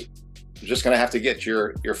going to be just going to have to get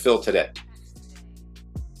your fill today.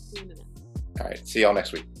 All right. See y'all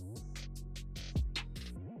next week.